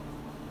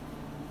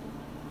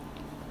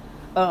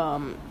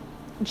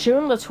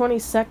 June the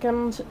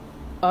 22nd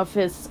of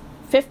his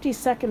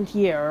 52nd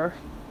year,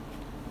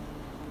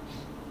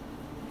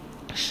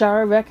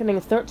 Shire Reckoning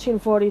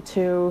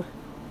 1342,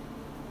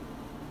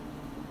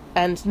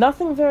 and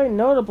nothing very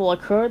notable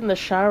occurred in the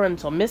Shire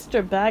until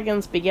Mr.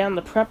 Baggins began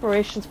the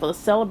preparations for the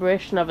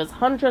celebration of his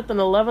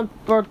 111th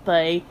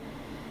birthday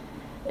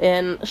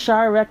in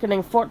Shire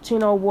Reckoning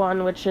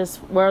 1401, which is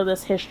where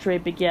this history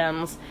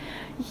begins.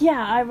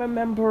 Yeah, I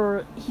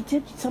remember he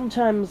did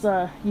sometimes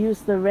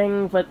use the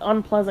ring with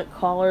unpleasant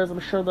callers. I'm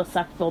sure the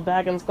Sackville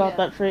Baggins got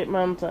that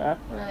treatment.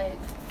 Right.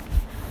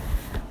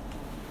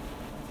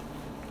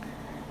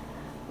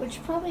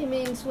 Which probably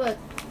means what?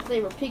 They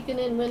were peeking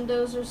in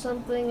windows or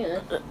something?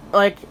 Or?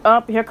 Like,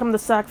 up, here come the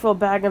Sackville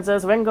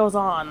Bagginses, ring goes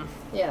on.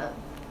 Yeah.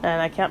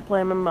 And I can't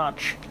blame him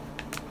much.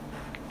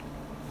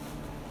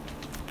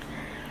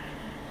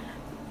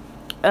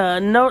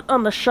 Note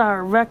on the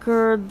Shire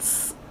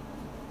records.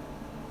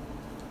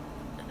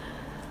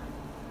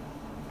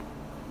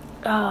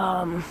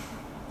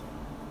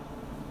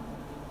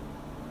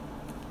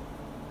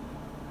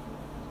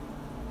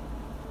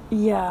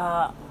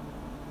 Yeah.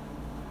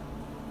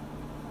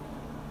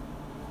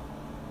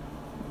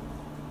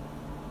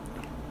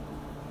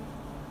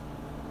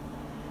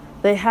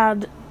 They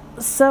had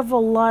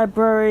several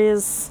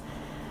libraries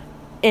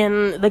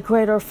in the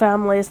greater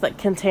families that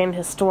contained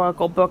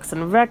historical books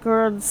and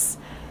records.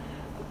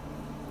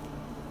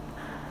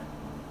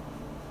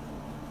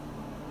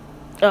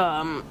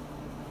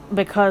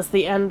 Because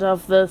the end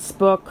of this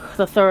book,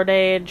 The Third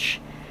Age,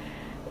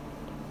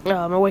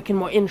 awakened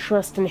more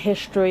interest in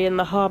history in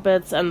the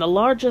Hobbits, and the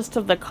largest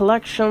of the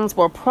collections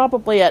were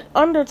probably at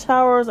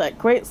Undertowers, at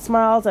Great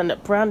Smiles, and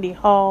at Brandy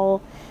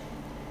Hall.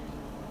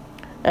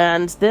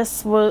 And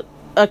this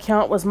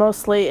account was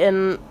mostly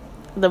in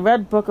the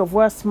Red Book of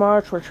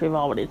Westmarch, which we've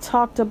already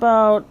talked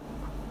about.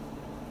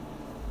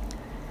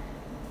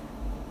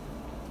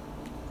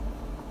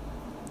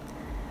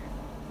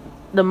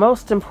 The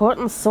most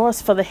important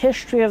source for the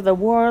history of the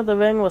War of the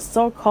Ring was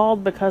so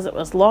called because it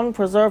was long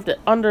preserved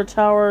at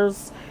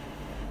Undertowers,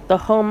 the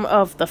home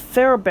of the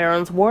Fair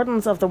Barons,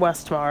 Wardens of the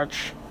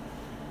Westmarch.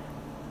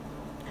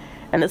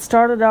 And it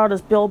started out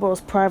as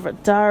Bilbo's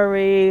private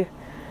diary.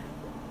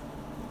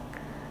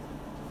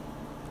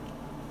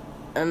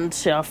 And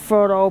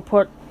Frodo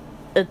put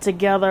it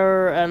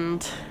together,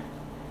 and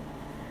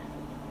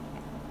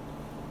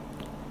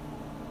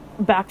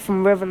back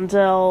from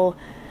Rivendell,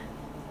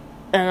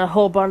 and a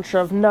whole bunch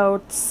of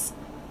notes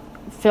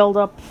filled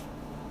up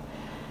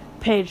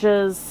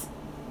pages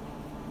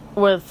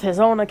with his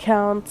own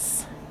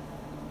accounts.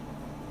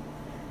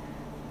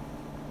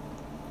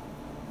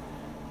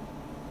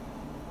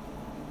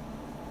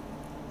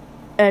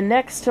 And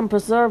next and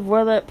preserved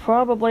with it,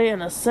 probably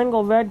in a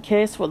single red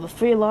case, were the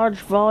 3 large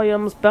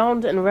volumes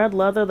bound in red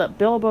leather that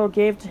Bilbo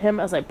gave to him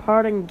as a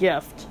parting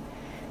gift.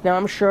 Now,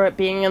 I'm sure it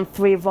being in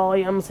 3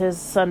 volumes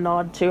is a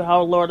nod to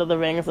how Lord of the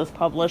Rings is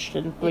published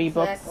in 3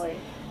 books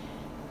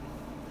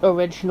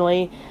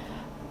originally.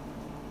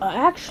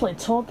 Actually,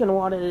 Tolkien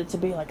wanted it to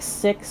be like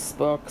 6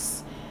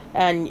 books.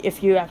 And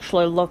if you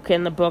actually look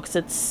in the books,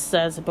 it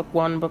says book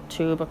 1, book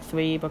 2, book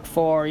 3, book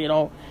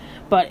 4,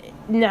 But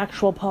in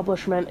actual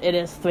publishment, it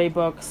is 3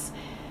 books.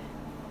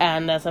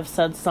 And as I've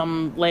said,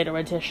 some later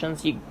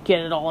editions, you get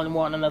it all in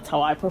one, and that's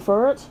how I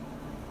prefer it.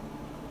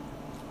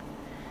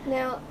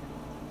 Now,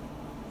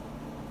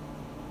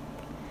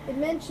 it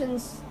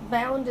mentions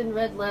bound in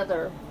red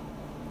leather.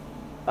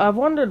 I've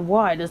wondered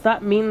why. Does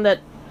that mean that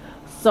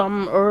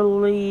some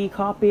early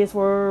copies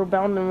were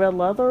bound in red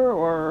leather,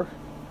 or...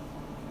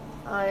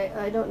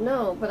 I don't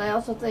know, but I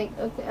also think,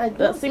 okay,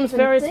 that seems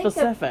very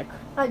specific.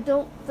 I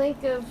don't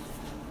think of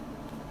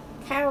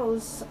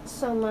cows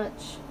so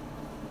much.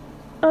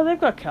 Oh, they've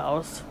got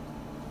cows.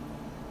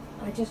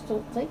 I just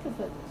don't think of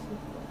it.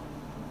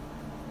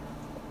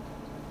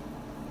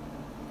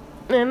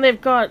 And they've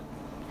got,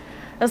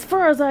 as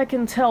far as I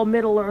can tell,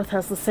 Middle-earth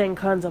has the same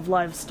kinds of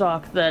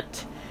livestock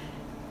that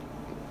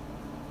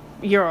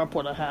Europe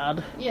would have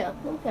had. Yeah,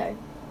 okay.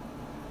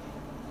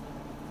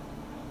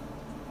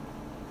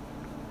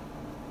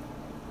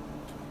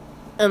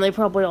 And they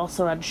probably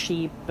also had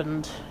sheep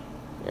and...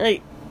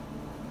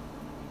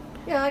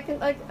 Yeah,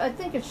 I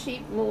think of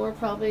sheep more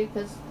probably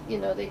because,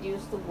 they'd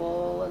use the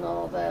wool and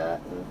all that.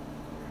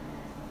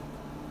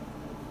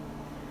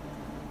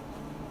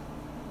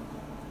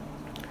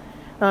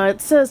 It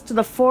says to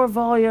the 4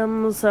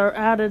 volumes are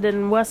added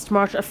in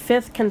Westmarch a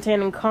 5th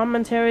containing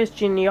commentaries,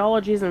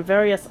 genealogies, and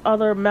various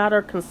other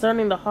matter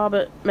concerning the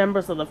Hobbit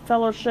members of the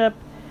Fellowship.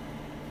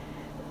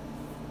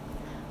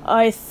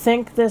 I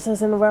think this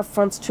is in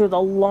reference to the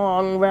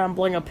long,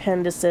 rambling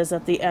appendices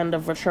at the end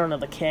of Return of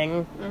the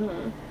King.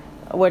 Mm-hmm.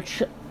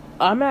 Which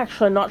I'm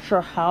actually not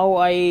sure how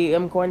I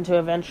am going to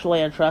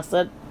eventually address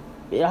it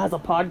as a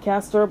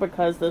podcaster,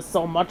 because there's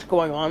so much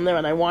going on there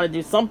and I want to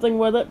do something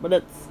with it, but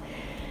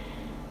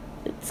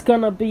it's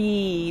gonna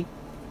be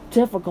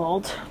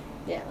difficult.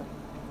 Yeah.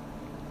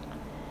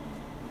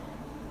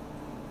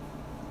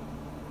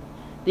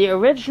 The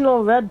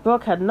original Red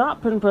Book had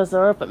not been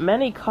preserved, but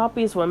many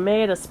copies were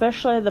made,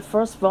 especially the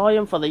first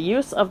volume, for the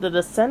use of the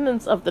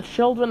descendants of the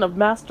children of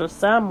Master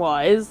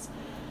Samwise.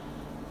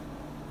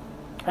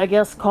 I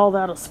guess call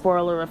that a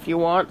spoiler if you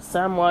want.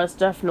 Samwise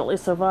definitely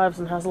survives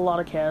and has a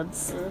lot of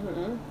kids.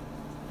 Mm-hmm.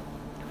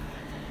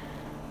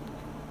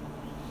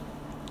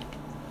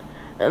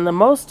 And the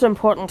most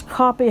important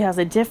copy has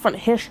a different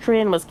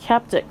history and was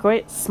kept at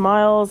Great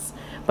Smiles,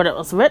 but it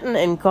was written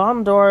in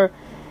Gondor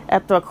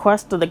at the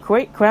request of the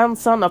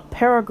great-grandson of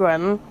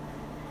Peregrine,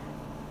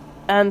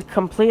 and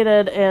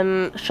completed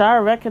in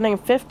Shire Reckoning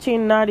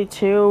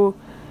 1592,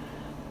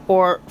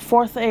 or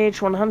 4th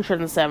Age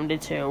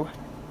 172.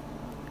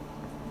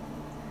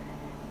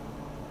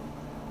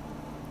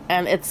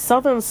 And its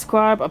southern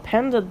scribe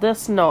appended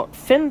this note: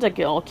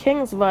 Findegil,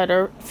 King's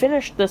writer,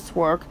 finished this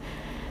work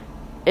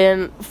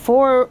in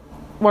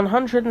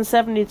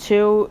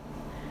 172.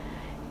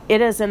 It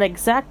is an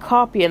exact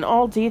copy in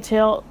all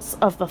details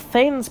of the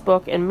Thane's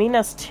book in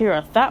Minas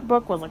Tirith. That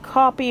book was a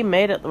copy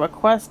made at the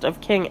request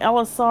of King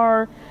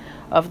Elisar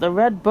of the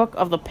Red Book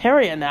of the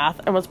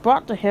Perianath, and was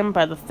brought to him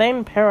by the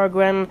Thane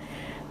Peregrine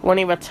when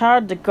he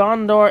retired to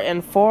Gondor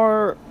in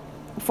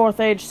 4th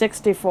Age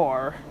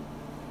 64.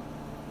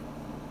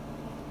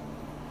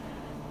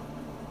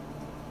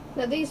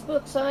 Now these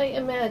books, I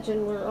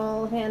imagine, were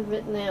all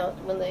handwritten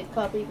out when the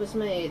copy was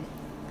made.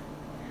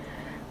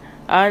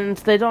 And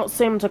they don't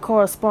seem to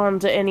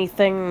correspond to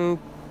anything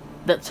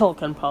that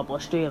Tolkien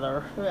published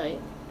either. Right.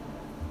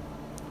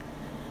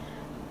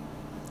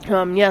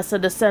 Yes, a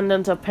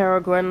descendant of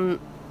Peregrine.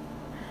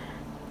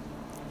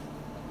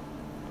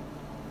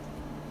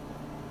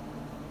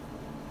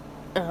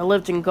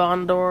 Lived in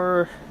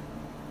Gondor.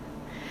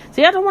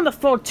 See, I don't want to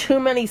throw too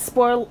many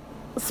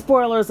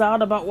spoilers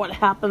out about what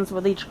happens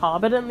with each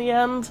hobbit in the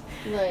end.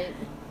 Right.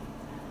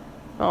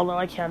 Although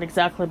I can't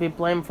exactly be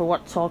blamed for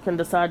what Tolkien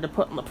decided to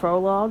put in the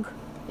prologue.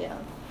 Yeah.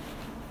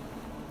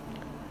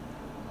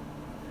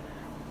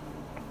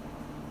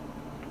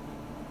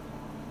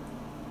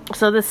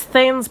 So this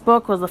Thane's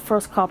book was the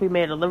first copy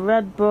made of the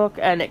Red Book,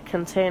 and it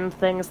contained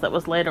things that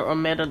was later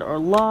omitted or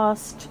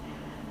lost.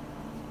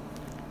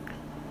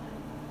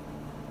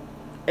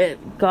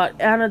 It got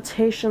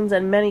annotations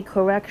and many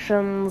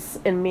corrections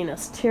in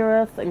Minas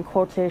Tirith, and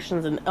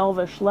quotations in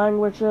Elvish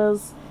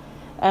languages,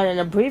 and an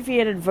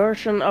abbreviated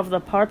version of the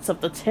parts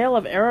of the tale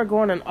of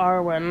Aragorn and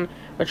Arwen,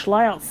 which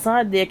lie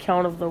outside the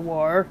account of the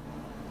war.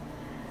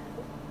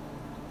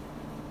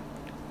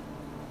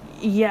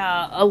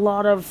 Yeah, a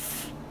lot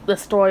of the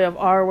story of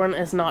Arwen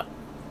is not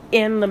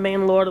in the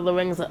main Lord of the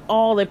Rings at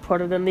all. They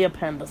put it in the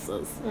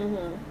appendices.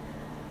 Mm-hmm.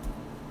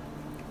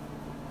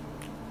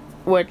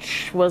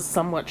 Which was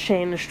somewhat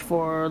changed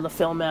for the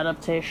film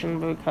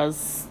adaptation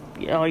because,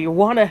 you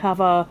want to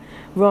have a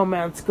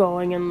romance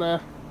going in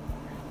the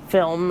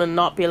film and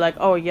not be like,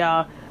 oh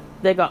yeah,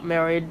 they got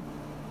married.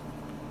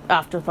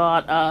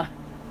 Afterthought.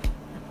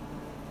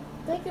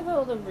 Think of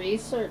all the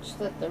research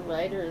that the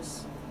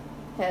writers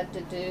had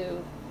to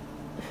do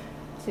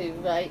to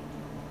write,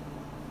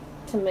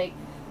 to make,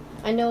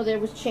 I know there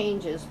was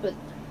changes, but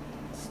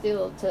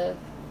still to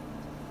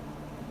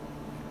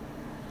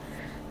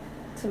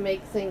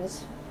make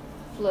things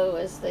flow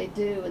as they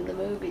do in the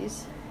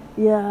movies.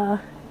 Yeah.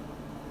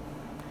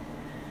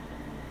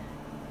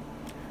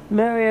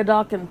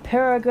 Meriadoc and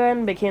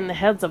Peregrine became the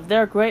heads of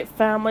their great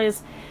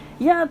families.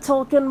 Yeah,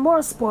 Tolkien,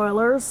 more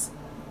spoilers.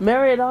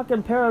 Meriadoc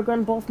and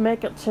Peregrine both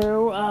make it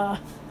too.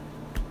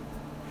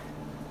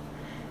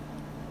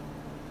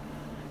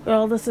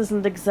 Well, this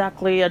isn't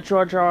exactly a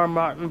George R. R.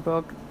 Martin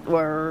book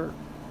where,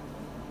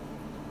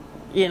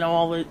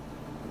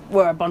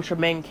 where a bunch of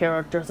main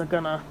characters are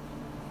gonna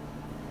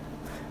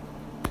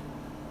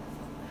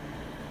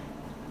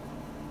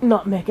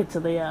not make it to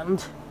the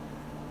end.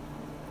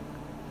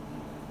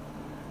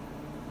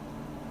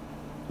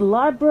 The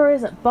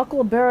libraries at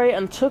Bucklebury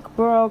and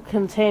Tookborough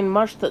contain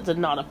much that did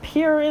not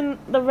appear in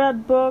the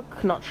Red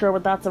Book. Not sure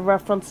what that's a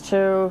reference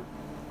to.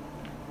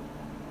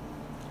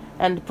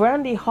 And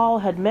Brandy Hall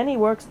had many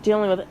works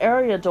dealing with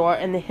Eriador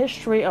and the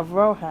history of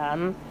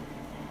Rohan,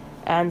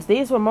 and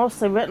these were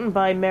mostly written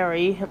by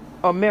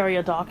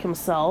Meriadoc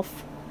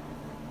himself.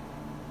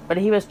 But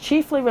he was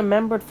chiefly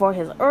remembered for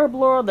his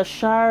Herblore, the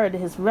Shire, and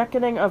his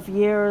Reckoning of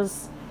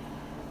Years,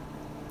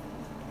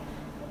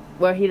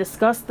 where he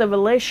discussed the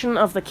relation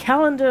of the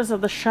calendars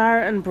of the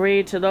Shire and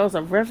Bree to those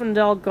of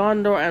Rivendell,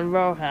 Gondor, and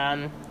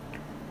Rohan.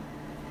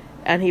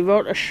 And he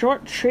wrote a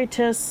short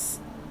treatise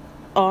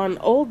on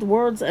old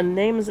words and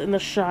names in the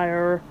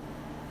Shire,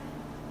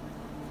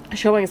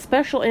 showing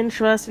special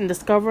interest in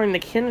discovering the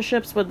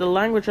kinships with the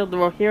language of the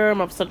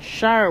Rohirrim of such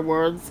Shire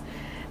words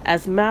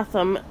as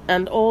Matham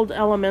and old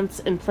elements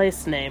in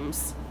place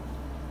names.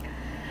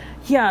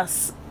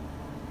 Yes,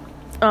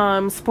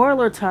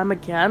 spoiler time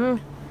again.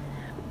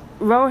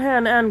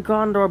 Rohan and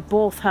Gondor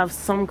both have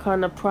some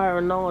kind of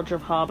prior knowledge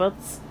of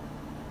hobbits,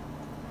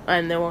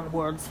 and their own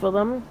words for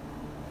them.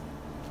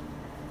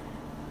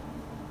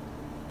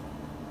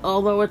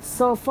 Although it's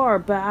so far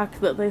back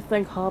that they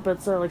think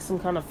hobbits are like some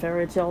kind of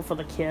fairy tale for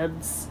the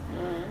kids.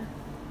 Mm.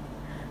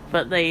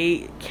 But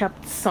they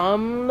kept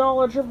some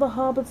knowledge of the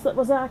hobbits that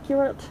was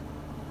accurate.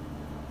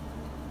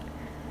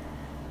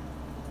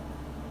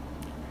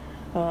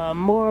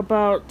 More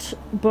about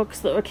books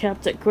that were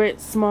kept at Great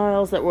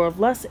Smiles that were of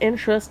less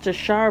interest to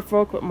Shire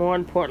folk but more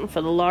important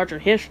for the larger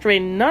history.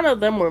 None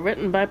of them were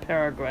written by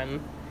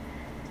Peregrine.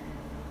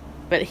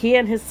 But he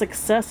and his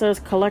successors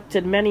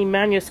collected many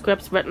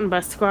manuscripts written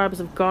by scribes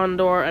of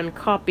Gondor and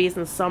copies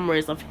and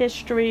summaries of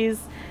histories.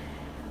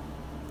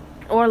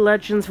 or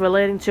legends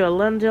relating to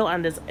Elendil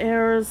and his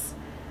heirs,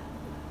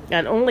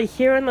 and only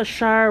here in the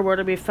Shire were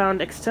to be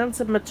found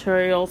extensive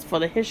materials for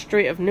the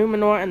history of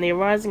Numenor and the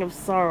rising of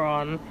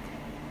Sauron.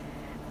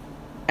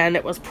 And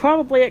it was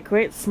probably at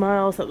Great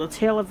Smiles that the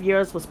Tale of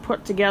Years was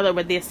put together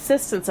with the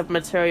assistance of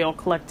material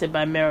collected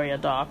by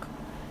Meriadoc.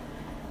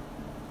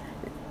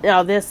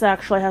 Now, this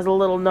actually has a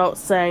little note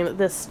saying that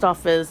this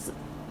stuff is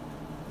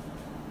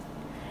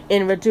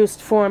in reduced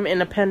form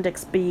in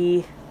Appendix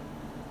B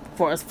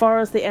for as far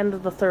as the end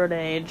of the Third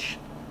Age.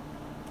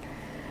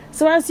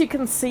 So as you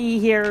can see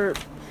here,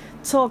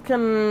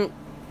 Tolkien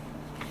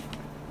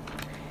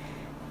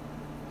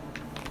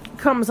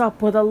comes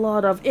up with a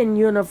lot of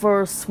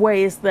in-universe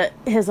ways that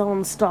his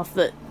own stuff,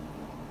 that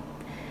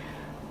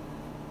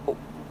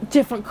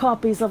different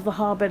copies of The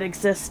Hobbit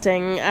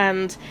existing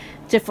and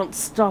different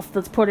stuff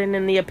that's put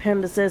in the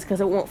appendices because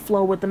it won't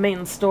flow with the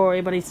main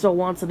story, but he still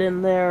wants it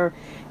in there.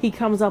 He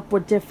comes up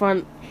with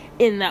different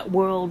in that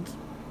world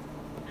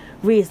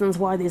reasons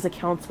why these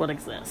accounts would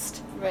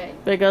exist. Right.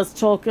 Because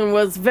Tolkien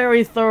was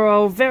very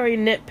thorough, very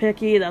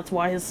nitpicky. That's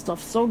why his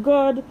stuff's so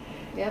good.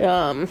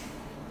 Yep.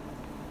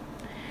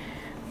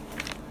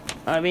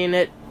 I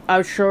mean,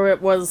 I'm sure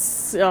it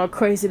was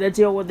crazy to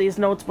deal with these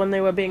notes when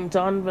they were being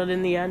done, but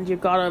in the end, you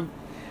got a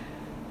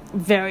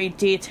very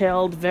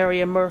detailed, very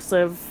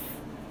immersive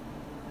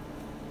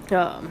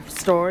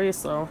story.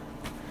 So,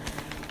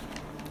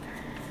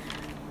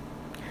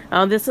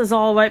 this is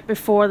all right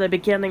before the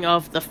beginning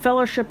of the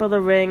Fellowship of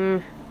the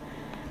Ring,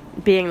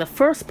 being the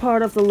first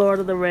part of the Lord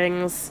of the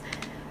Rings.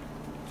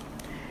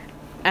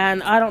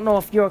 And I don't know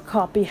if your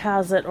copy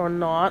has it or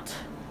not.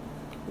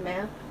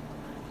 Map?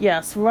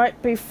 Yes, right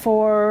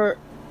before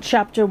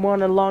Chapter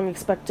 1, A Long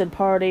Expected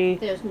Party.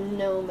 There's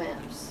no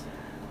maps.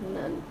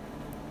 None.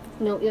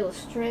 No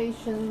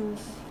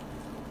illustrations.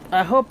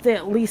 I hope they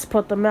at least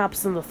put the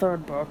maps in the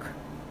third book.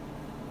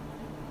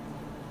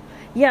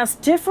 Yes,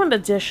 different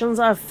editions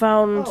I've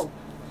found... Oh,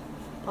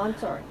 I'm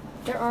sorry.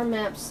 There are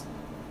maps,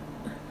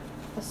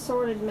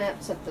 assorted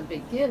maps at the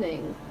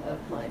beginning of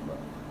my book.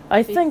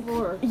 I think,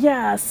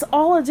 yes,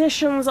 all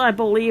editions, I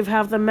believe,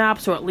 have the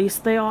maps, or at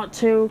least they ought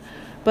to,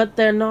 but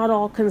they're not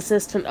all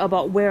consistent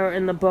about where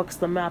in the books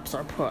the maps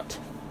are put.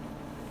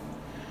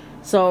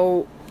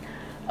 So,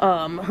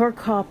 her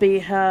copy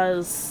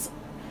has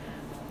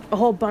a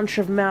whole bunch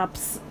of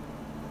maps,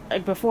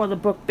 like, before the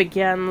book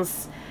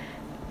begins,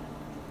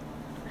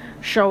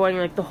 showing,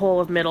 like, the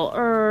whole of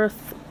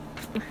Middle-earth,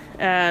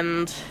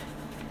 and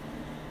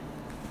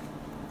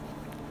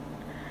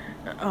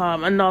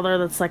another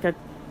that's like a...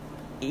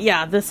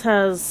 Yeah, this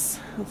has...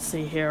 Let's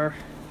see here.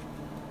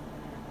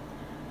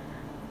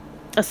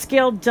 A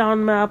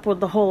scaled-down map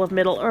with the whole of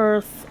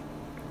Middle-earth,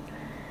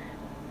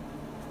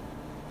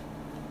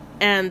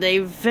 and a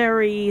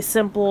very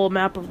simple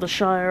map of the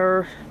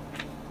Shire.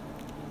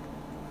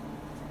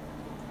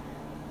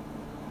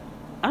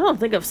 I don't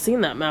think I've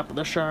seen that map of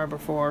the Shire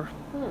before.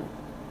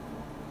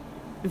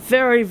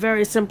 Very,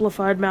 very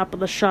simplified map of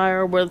the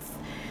Shire with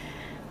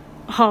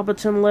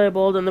Hobbiton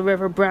labeled and the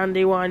River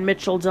Brandywine,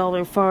 Mitchell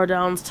Delving, Far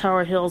Downs,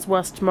 Tower Hills,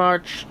 West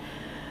March,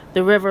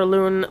 the River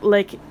Lune,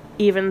 Lake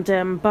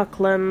Evendem,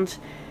 Buckland,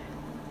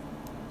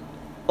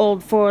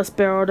 Old Forest,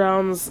 Barrow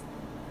Downs,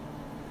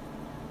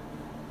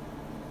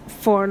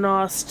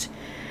 Fornost.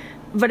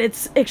 But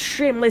it's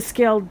extremely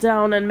scaled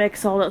down and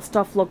makes all that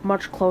stuff look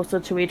much closer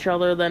to each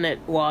other than it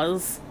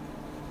was.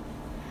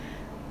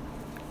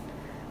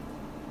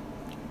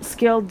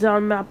 Scaled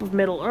down map of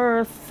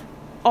Middle-earth,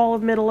 all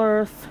of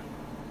Middle-earth,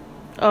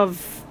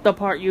 of the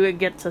part you would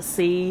get to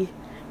see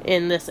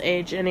in this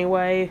age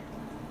anyway.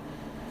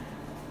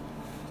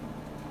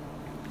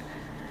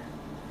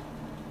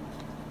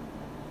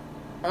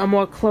 A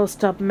more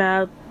close-up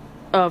map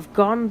of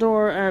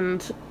Gondor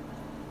and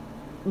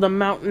the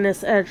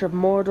mountainous edge of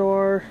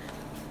Mordor.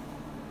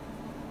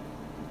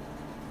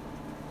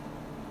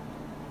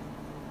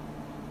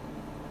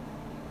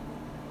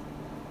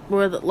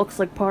 Where it looks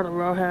like part of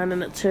Rohan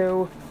in it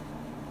too.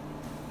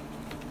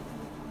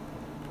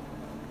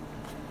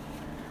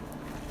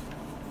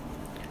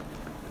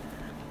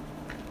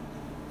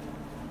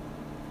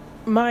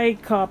 My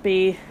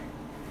copy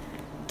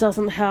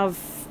doesn't have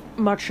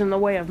much in the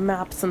way of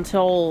maps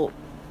until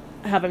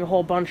having a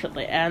whole bunch at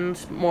the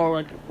end, more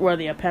like where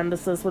the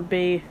appendices would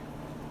be.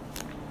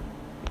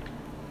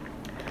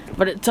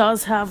 But it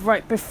does have,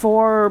 right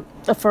before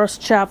the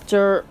first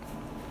chapter,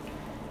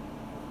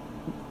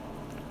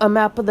 a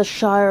map of the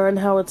Shire and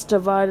how it's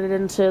divided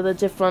into the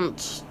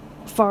different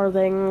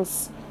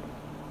farthings.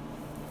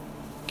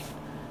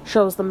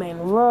 Shows the main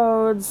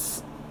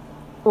roads,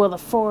 where the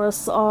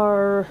forests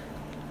are.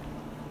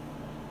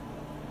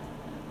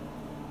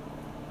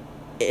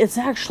 It's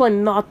actually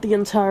not the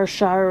entire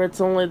Shire,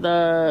 it's only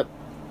the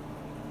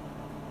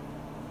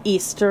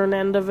eastern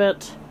end of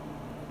it.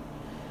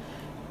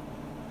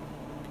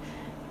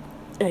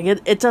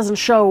 It doesn't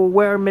show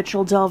where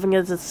Mitchell Delving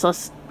is, it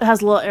just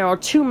has a little arrow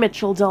to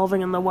Mitchell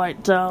Delving in the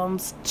White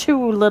Downs,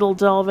 to Little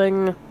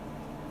Delving.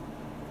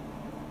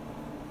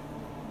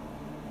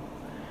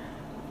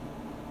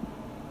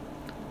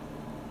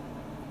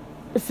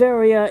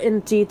 very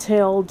in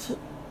detailed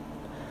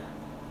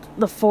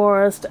the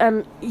forest,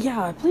 and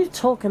yeah, I believe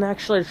Tolkien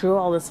actually drew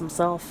all this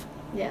himself.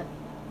 Yeah.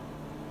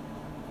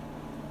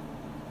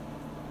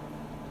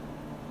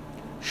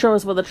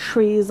 Shows where the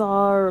trees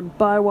are,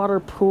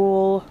 Bywater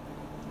Pool,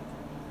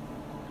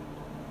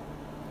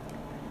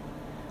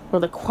 where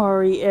the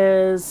quarry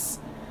is,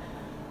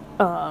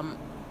 and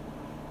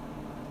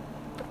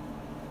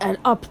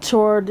up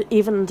toward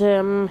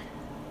Evendim.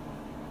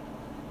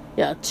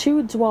 Yeah,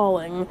 to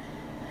Dwalling.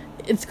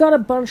 It's got a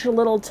bunch of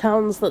little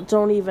towns that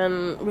don't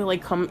even really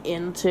come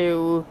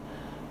into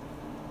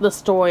the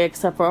story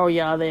except for, oh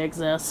yeah, they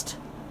exist.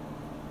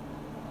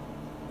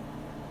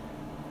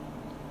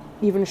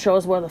 Even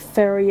shows where the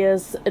ferry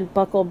is in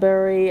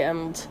Bucklebury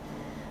and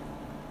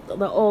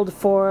the old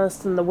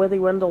forest and the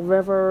Withywindle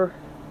River.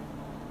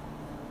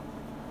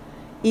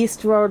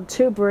 East Road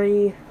to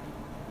Bree.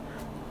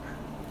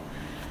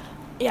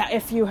 Yeah,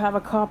 if you have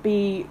a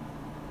copy,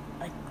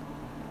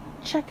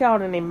 check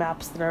out any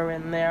maps that are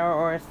in there,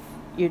 or if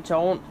you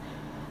don't,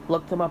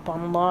 look them up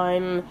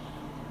online.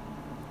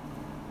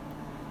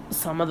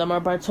 Some of them are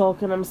by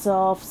Tolkien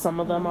himself, some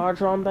of them are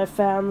drawn by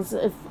fans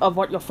of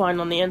what you'll find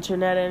on the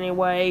internet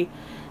anyway.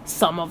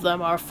 Some of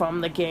them are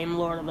from the game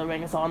Lord of the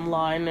Rings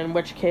Online, in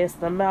which case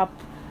the map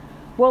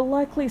will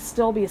likely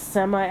still be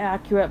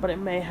semi-accurate, but it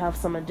may have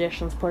some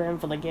additions put in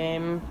for the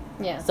game.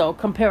 Yeah. So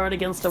compare it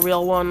against a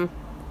real one.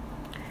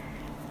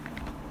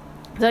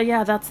 So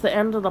yeah, that's the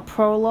end of the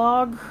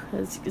prologue.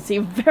 As you can see,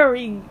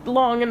 very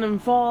long and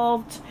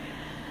involved.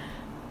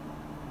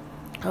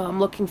 I'm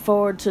looking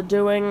forward to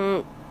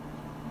doing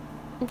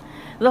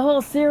the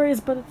whole series,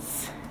 but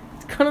it's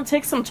gonna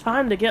take some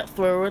time to get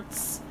through.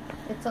 It's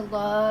a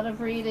lot of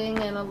reading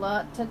and a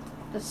lot to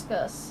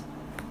discuss.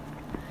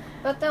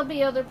 But there'll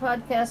be other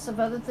podcasts of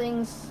other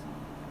things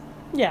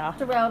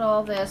throughout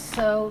all this,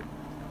 so,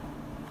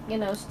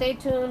 stay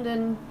tuned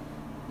and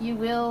you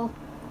will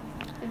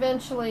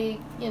eventually,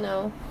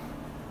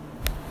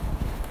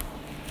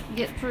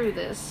 get through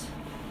this.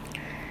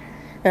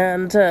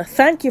 And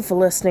thank you for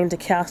listening to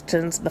Cast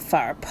Into the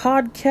Fire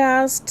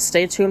podcast.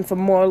 Stay tuned for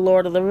more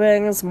Lord of the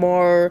Rings,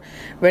 more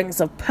Rings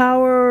of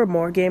Power,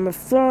 more Game of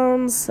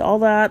Thrones, all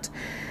that.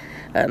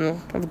 And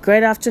have a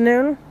great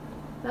afternoon.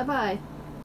 Bye-bye.